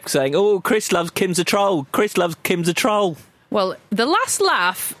Owen kept saying, "Oh, Chris loves Kim's a troll. Chris loves Kim's a troll." Well, the last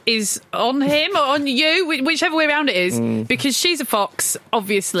laugh is on him or on you, whichever way around it is, because she's a fox,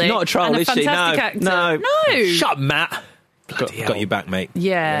 obviously. Not a troll, and a is she? fantastic actor. No. Shut up, Matt. Got you back, mate.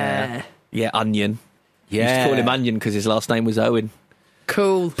 Yeah. Yeah, Onion. Yeah. You used to call him Onion because his last name was Owen.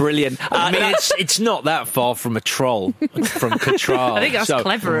 Cool. Brilliant. I mean, it's not that far from a troll, from Cattrall. I think that's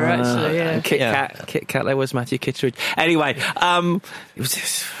cleverer, actually, yeah. Kit Kat, there was Matthew Kittredge. Anyway, it was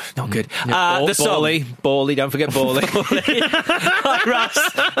just not good. The song. Bally, don't forget Bally. Hi, Russ.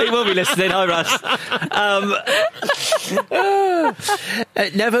 He will be listening. Hi, Russ.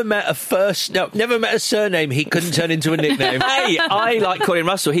 Never met a surname he couldn't turn into a nickname. Hey, I like calling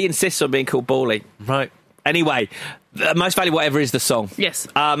Russell. He insists on being called Bally. Right. Anyway, the most valuable whatever is the song. Yes.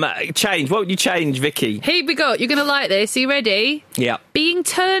 Change. What would you change, Vicky? Here we go. You're going to like this. Are you ready? Yeah. Being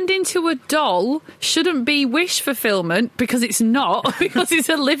turned into a doll shouldn't be wish fulfillment because it's not, because it's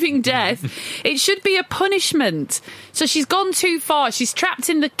a living death. It should be a punishment. So she's gone too far. She's trapped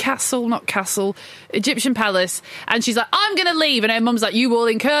in the Egyptian palace, and she's like, I'm going to leave. And her mum's like, you will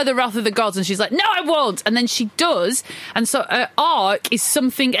incur the wrath of the gods. And she's like, no, I won't. And then she does. And so her arc is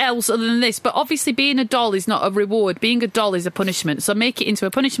something else other than this. But obviously being a doll is not a reward. Being a doll is a punishment. So make it into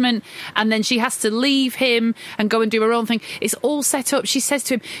a punishment. And then she has to leave him and go and do her own thing. It's all set up. She says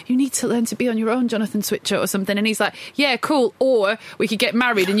to him, you need to learn to be on your own, Jonathan Switcher, or something. And he's like, yeah, cool. Or we could get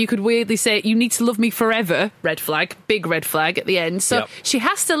married and you could weirdly say, you need to love me forever. Red flag. Big red flag at the end. So she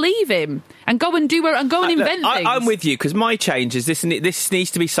has to leave him and go and do her and go and invent things. I'm with you, because my change is this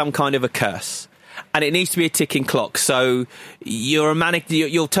needs to be some kind of a curse. And it needs to be a ticking clock. So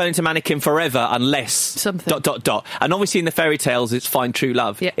you'll turn into Mannequin forever unless something ... And obviously in the fairy tales it's Find True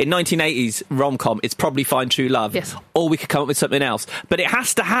Love. Yeah. In 1980s rom-com it's probably Find True Love. Yes. Or we could come up with something else. But it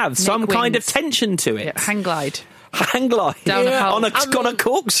has to have some kind of tension to it. Yeah, hang glide. hang glide on a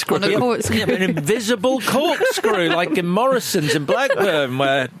corkscrew. On a corkscrew. Yeah, an invisible corkscrew, like in Morrison's in Blackburn,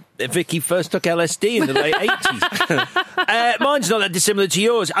 where Vicky first took LSD in the late 80s. Mine's not that dissimilar to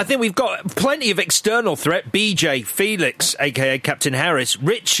yours. I think we've got plenty of external threat. BJ, Felix, a.k.a. Captain Harris,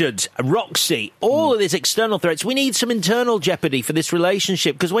 Richard, Roxy, all of these external threats. We need some internal jeopardy for this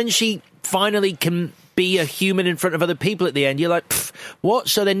relationship, because when she finally can be a human in front of other people at the end, you're like, what?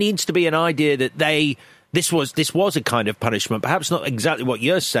 So there needs to be an idea that this was a kind of punishment, perhaps not exactly what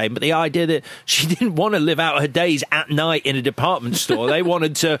you're saying, but the idea that she didn't want to live out her days at night in a department store. They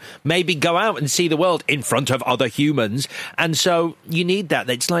wanted to maybe go out and see the world in front of other humans. And so you need that.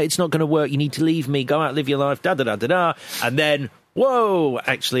 It's like, it's not going to work. You need to leave me, go out, live your life, da-da-da-da-da. And then, whoa,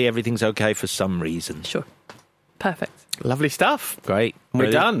 actually everything's okay for some reason. Sure. Perfect. Lovely stuff. Great.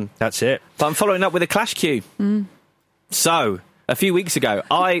 We're done. That's it. But I'm following up with a Clash cue. So, a few weeks ago,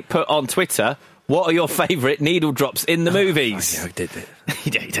 I put on Twitter, what are your favourite needle drops in the movies? I did it.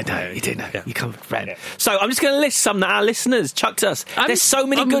 You didn't know. Yeah. You come friend. Yeah. So I'm just going to list some that our listeners chucked us. There's so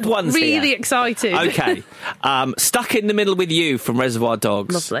many good ones here. I'm really here. excited. Okay. Stuck in the Middle with You from Reservoir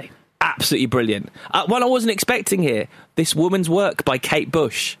Dogs. Lovely. Absolutely brilliant. One I wasn't expecting here, This Woman's Work by Kate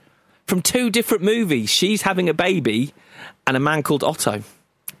Bush. From 2 different movies. She's having a baby and a man called Otto.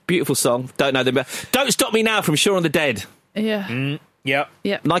 Beautiful song. Don't know them. Don't Stop Me Now from Shaun of the Dead. Yeah. Yeah.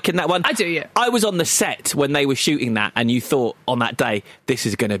 Liking that one? I do, yeah. I was on the set when they were shooting that, and you thought on that day, this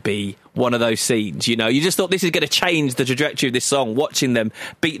is going to be one of those scenes, you know? You just thought this is going to change the trajectory of this song, watching them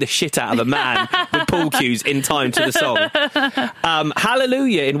beat the shit out of a man with pool cues in time to the song.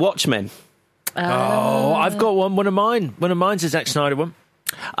 Hallelujah in Watchmen. I've got one. One of mine. One of mine's a Zack Snyder one.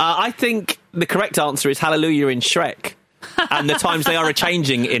 I think the correct answer is Hallelujah in Shrek. And the times they are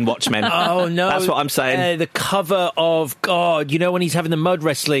a-changing in Watchmen. Oh, no. That's what I'm saying. The cover of, God, you know when he's having the mud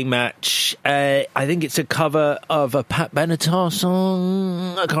wrestling match? I think it's a cover of a Pat Benatar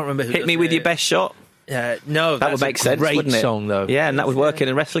song. I can't remember who Hit Me With Your Best Shot. No, that would make sense, wouldn't it? Great song, though. Yeah, and that would work in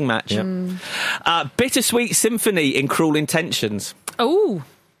a wrestling match. Bittersweet Symphony in Cruel Intentions. Oh,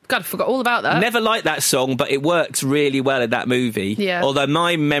 God, I forgot all about that. Never liked that song, but it works really well in that movie. Yeah. Although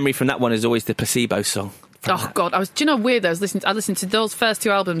my memory from that one is always the Placebo song. Oh, God. Do you know weird? I listened to those first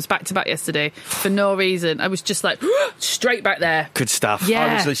 2 albums back to back yesterday for no reason. I was just like, straight back there. Good stuff. Yeah.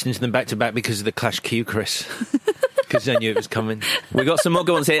 I was listening to them back to back because of the Clash cue, Chris. Because I knew it was coming. We got some more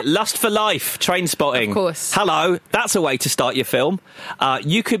good ones here. Lust for Life, Train Spotting. Of course. Hello, that's a way to start your film.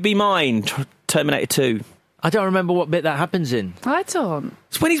 You Could Be Mine, Terminator 2. I don't remember what bit that happens in. I don't.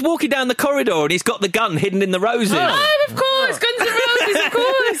 It's when he's walking down the corridor and he's got the gun hidden in the roses. Oh, of course, Guns N' Roses, of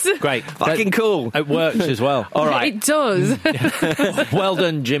course. Great. Fucking cool. It works as well. All right. It does. Well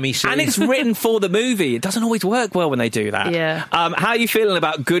done, Jimmy C. And it's written for the movie. It doesn't always work well when they do that. Yeah. How are you feeling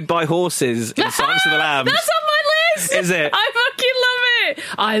about Goodbye Horses in Silence of the Lambs? That's on my list. Is it? I fucking love it.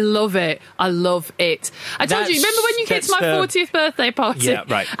 I love it. I love it. I told you, remember when you came to my 40th birthday party? Yeah,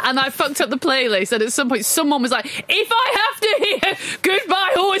 right. And I fucked up the playlist, and at some point someone was like, if I have to hear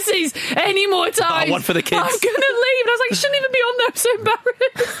Goodbye Horses any more times, one for the kids. I'm going to leave. And I was like, it shouldn't even be on there. I'm so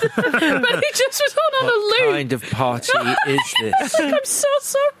embarrassed. But it just was on a loop. What kind of party is this? I'm so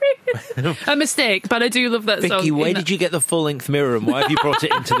sorry. A mistake, but I do love that song. Vicky, where did you get the full-length mirror and why have you brought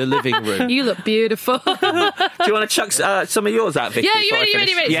it into the living room? You look beautiful. Do you want to chuck some of yours out, Vicky? Yeah, you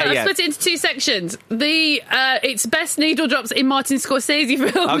ready? Yeah, So I'll split it into 2 sections. It's best needle drops in Martin Scorsese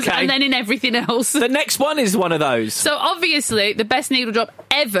films, Okay. and then in everything else. The next one is one of those. So obviously, the best needle drop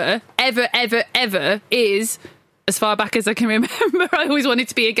ever is, as far back as I can remember, I always wanted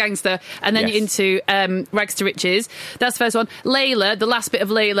to be a gangster, and then you're into Rags to Riches. That's the first one. Layla, the last bit of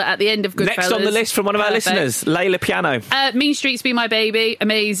Layla at the end of Goodfellas. Next on the list from one of our listeners, Layla Piano. Mean Streets Be My Baby,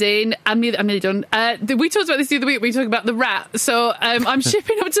 amazing. I'm nearly done. We talked about this the other week. We talked about The Rat. So I'm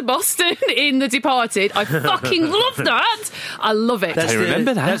shipping up to Boston in The Departed. I fucking love that. I love it. I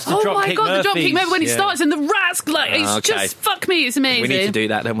remember that. That's the Oh my God, the Dropkick. Remember when it Yeah. starts and the rat's like, it's just, fuck me, it's amazing. We need to do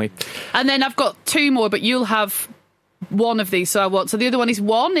that, don't we? And then I've got 2 more, but you'll have one of these, so I want. So the other one is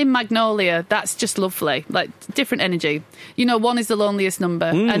One in Magnolia. That's just lovely, like different energy. You know, One is the loneliest number,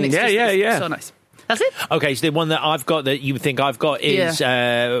 and it's just so nice. That's it. Okay, so the one that I've got that you think I've got is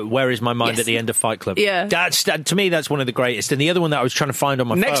Where Is My Mind at the end of Fight Club. Yeah. To me, that's one of the greatest. And the other one that I was trying to find on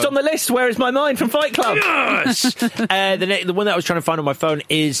my phone... Next on the list, Where Is My Mind from Fight Club? Yes! The one that I was trying to find on my phone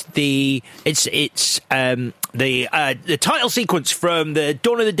is the title sequence from the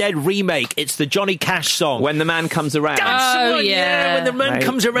Dawn of the Dead remake. It's the Johnny Cash song. When the Man Comes Around. That's the one, when the man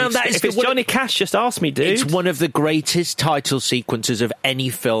comes around. That is if it's Johnny Cash, just ask me, dude. It's one of the greatest title sequences of any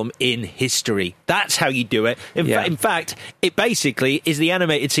film in history. That's how you do it. In fact, it basically is the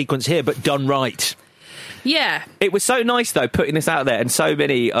animated sequence here, but done right. Yeah. It was so nice, though, putting this out there, and so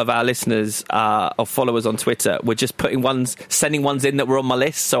many of our listeners or followers on Twitter were just sending ones in that were on my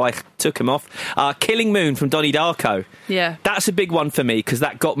list, so I took them off. Killing Moon from Donnie Darko. Yeah. That's a big one for me, because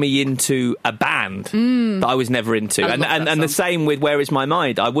that got me into a band that I was never into. And the same with Where Is My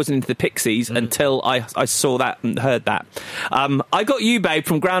Mind. I wasn't into the Pixies until I saw that and heard that. I Got You, Babe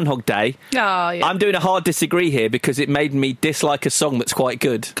from Groundhog Day. Oh, yeah. I'm doing a hard disagree here, because it made me dislike a song that's quite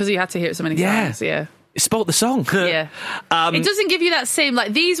good. Because you had to hear it so many times, yeah. It spoilt the song. Yeah. It doesn't give you that same,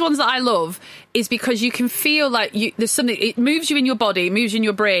 like, these ones that I love is because you can feel like there's something, it moves you in your body, it moves you in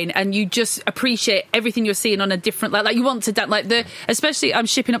your brain, and you just appreciate everything you're seeing on a different, like you want to, especially I'm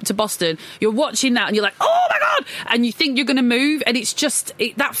shipping up to Boston, you're watching that and you're like, oh my God, and you think you're going to move, and it's just,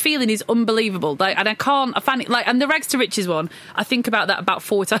 that feeling is unbelievable. Like, and I find it, like, and the Rags to Riches one, I think about that about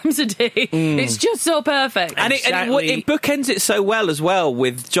 4 times a day. It's just so perfect. And it bookends it so well as well,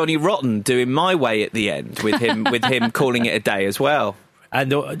 with Johnny Rotten doing My Way at the end, with him calling it a day as well. And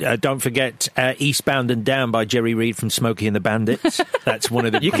don't forget Eastbound and Down by Jerry Reed from Smokey and the Bandits. That's one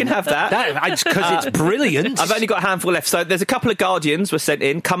of the... You can have that. Because it's brilliant. I've only got a handful left. So there's a couple of Guardians were sent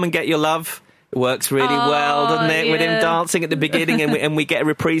in. Come and Get Your Love. It works really well, doesn't it? Yeah. With him dancing at the beginning, and we get a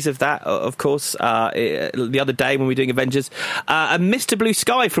reprise of that, of course, the other day when we were doing Avengers. And Mr. Blue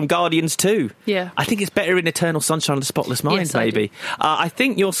Sky from Guardians 2. Yeah. I think it's better in Eternal Sunshine of the Spotless Mind, yes, maybe. I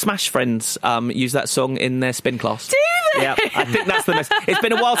think your Smash friends use that song in their spin class. Do they? Yeah, I think that's the message. It's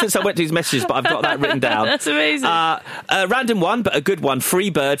been a while since I went to his messages, but I've got that written down. That's amazing. A random one, but a good one. Free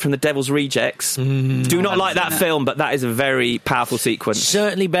Bird from The Devil's Rejects. Do not like that film, but that is a very powerful sequence.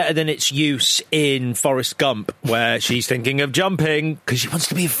 Certainly better than its use in Forrest Gump, where she's thinking of jumping because she wants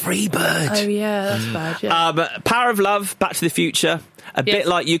to be a free bird. Oh, yeah, that's bad, yeah. Power of Love, Back to the Future. A bit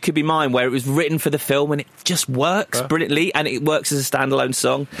like You Could Be Mine, where it was written for the film and it just works brilliantly, and it works as a standalone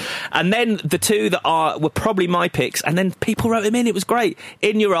song. And then the two that were probably my picks, and then people wrote them in. It was great.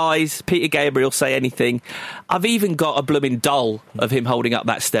 In Your Eyes, Peter Gabriel, Say Anything. I've even got a blooming doll of him holding up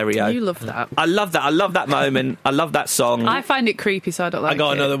that stereo. You love that. I love that. I love that moment. I love that song. I find it creepy, so I don't like it. I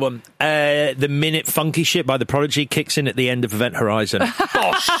got another one. The minute Funky Shit by The Prodigy kicks in at the end of Event Horizon.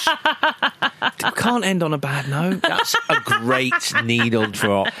 Gosh! Can't end on a bad note. That's a great needle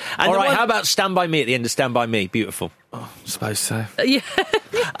drop. All right, how about Stand By Me at the end of Stand By Me? Beautiful. I suppose so. Yeah.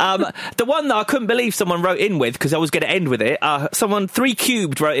 The one that I couldn't believe someone wrote in with, because I was going to end with it, someone 3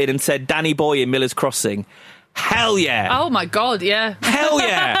 Cubed wrote in and said Danny Boy in Miller's Crossing. Hell yeah. Oh my God, yeah. Hell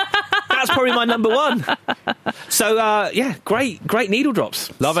yeah. That's probably my number one. So, yeah, great needle drops.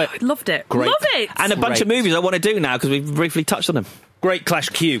 Love it. I loved it. Great. Love it. And a bunch of movies I want to do now, because we've briefly touched on them. Great Clash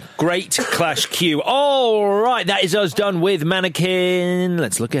Q. Great Clash Q. All right, that is us done with Mannequin.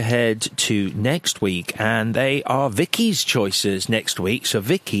 Let's look ahead to next week. And they are Vicky's choices next week. So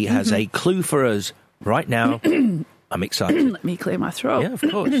Vicky has a clue for us right now. I'm excited. Let me clear my throat. Yeah, of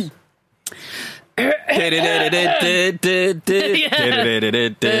course. I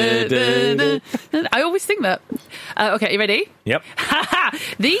always think that. Okay, you ready? Yep.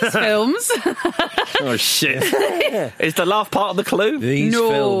 These films. Oh shit! Is the laugh part of the clue? These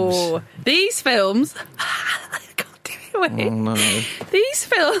films. These films. I can't do it. Wait. Oh no! These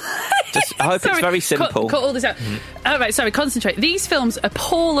films. I hope it's very simple. Cut all this out. All right, sorry. Concentrate. These films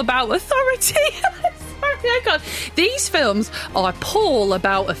appall about authority. Oh God. These films are Paul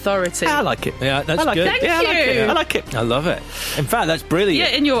about authority. I like it. Yeah, that's good. Thank you. I like it. I love it. In fact, that's brilliant.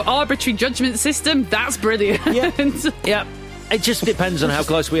 Yeah, in your arbitrary judgment system, that's brilliant. Yeah. It just depends on how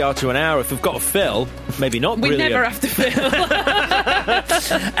close we are to an hour. If we've got to fill, maybe not we brilliant. never have to fill.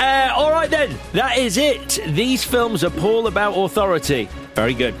 All right then, that is it. These films are Paul about authority.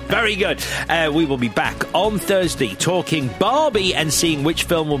 Very good. Very good. We will be back on Thursday talking Barbie and seeing which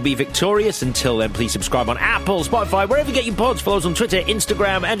film will be victorious. Until then, please subscribe on Apple, Spotify, wherever you get your pods. Follow us on Twitter,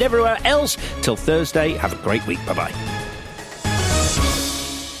 Instagram, and everywhere else. Till Thursday, have a great week. Bye-bye.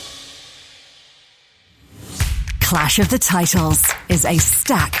 Clash of the Titles is a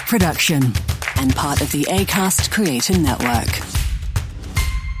Stack production and part of the Acast Creator Network.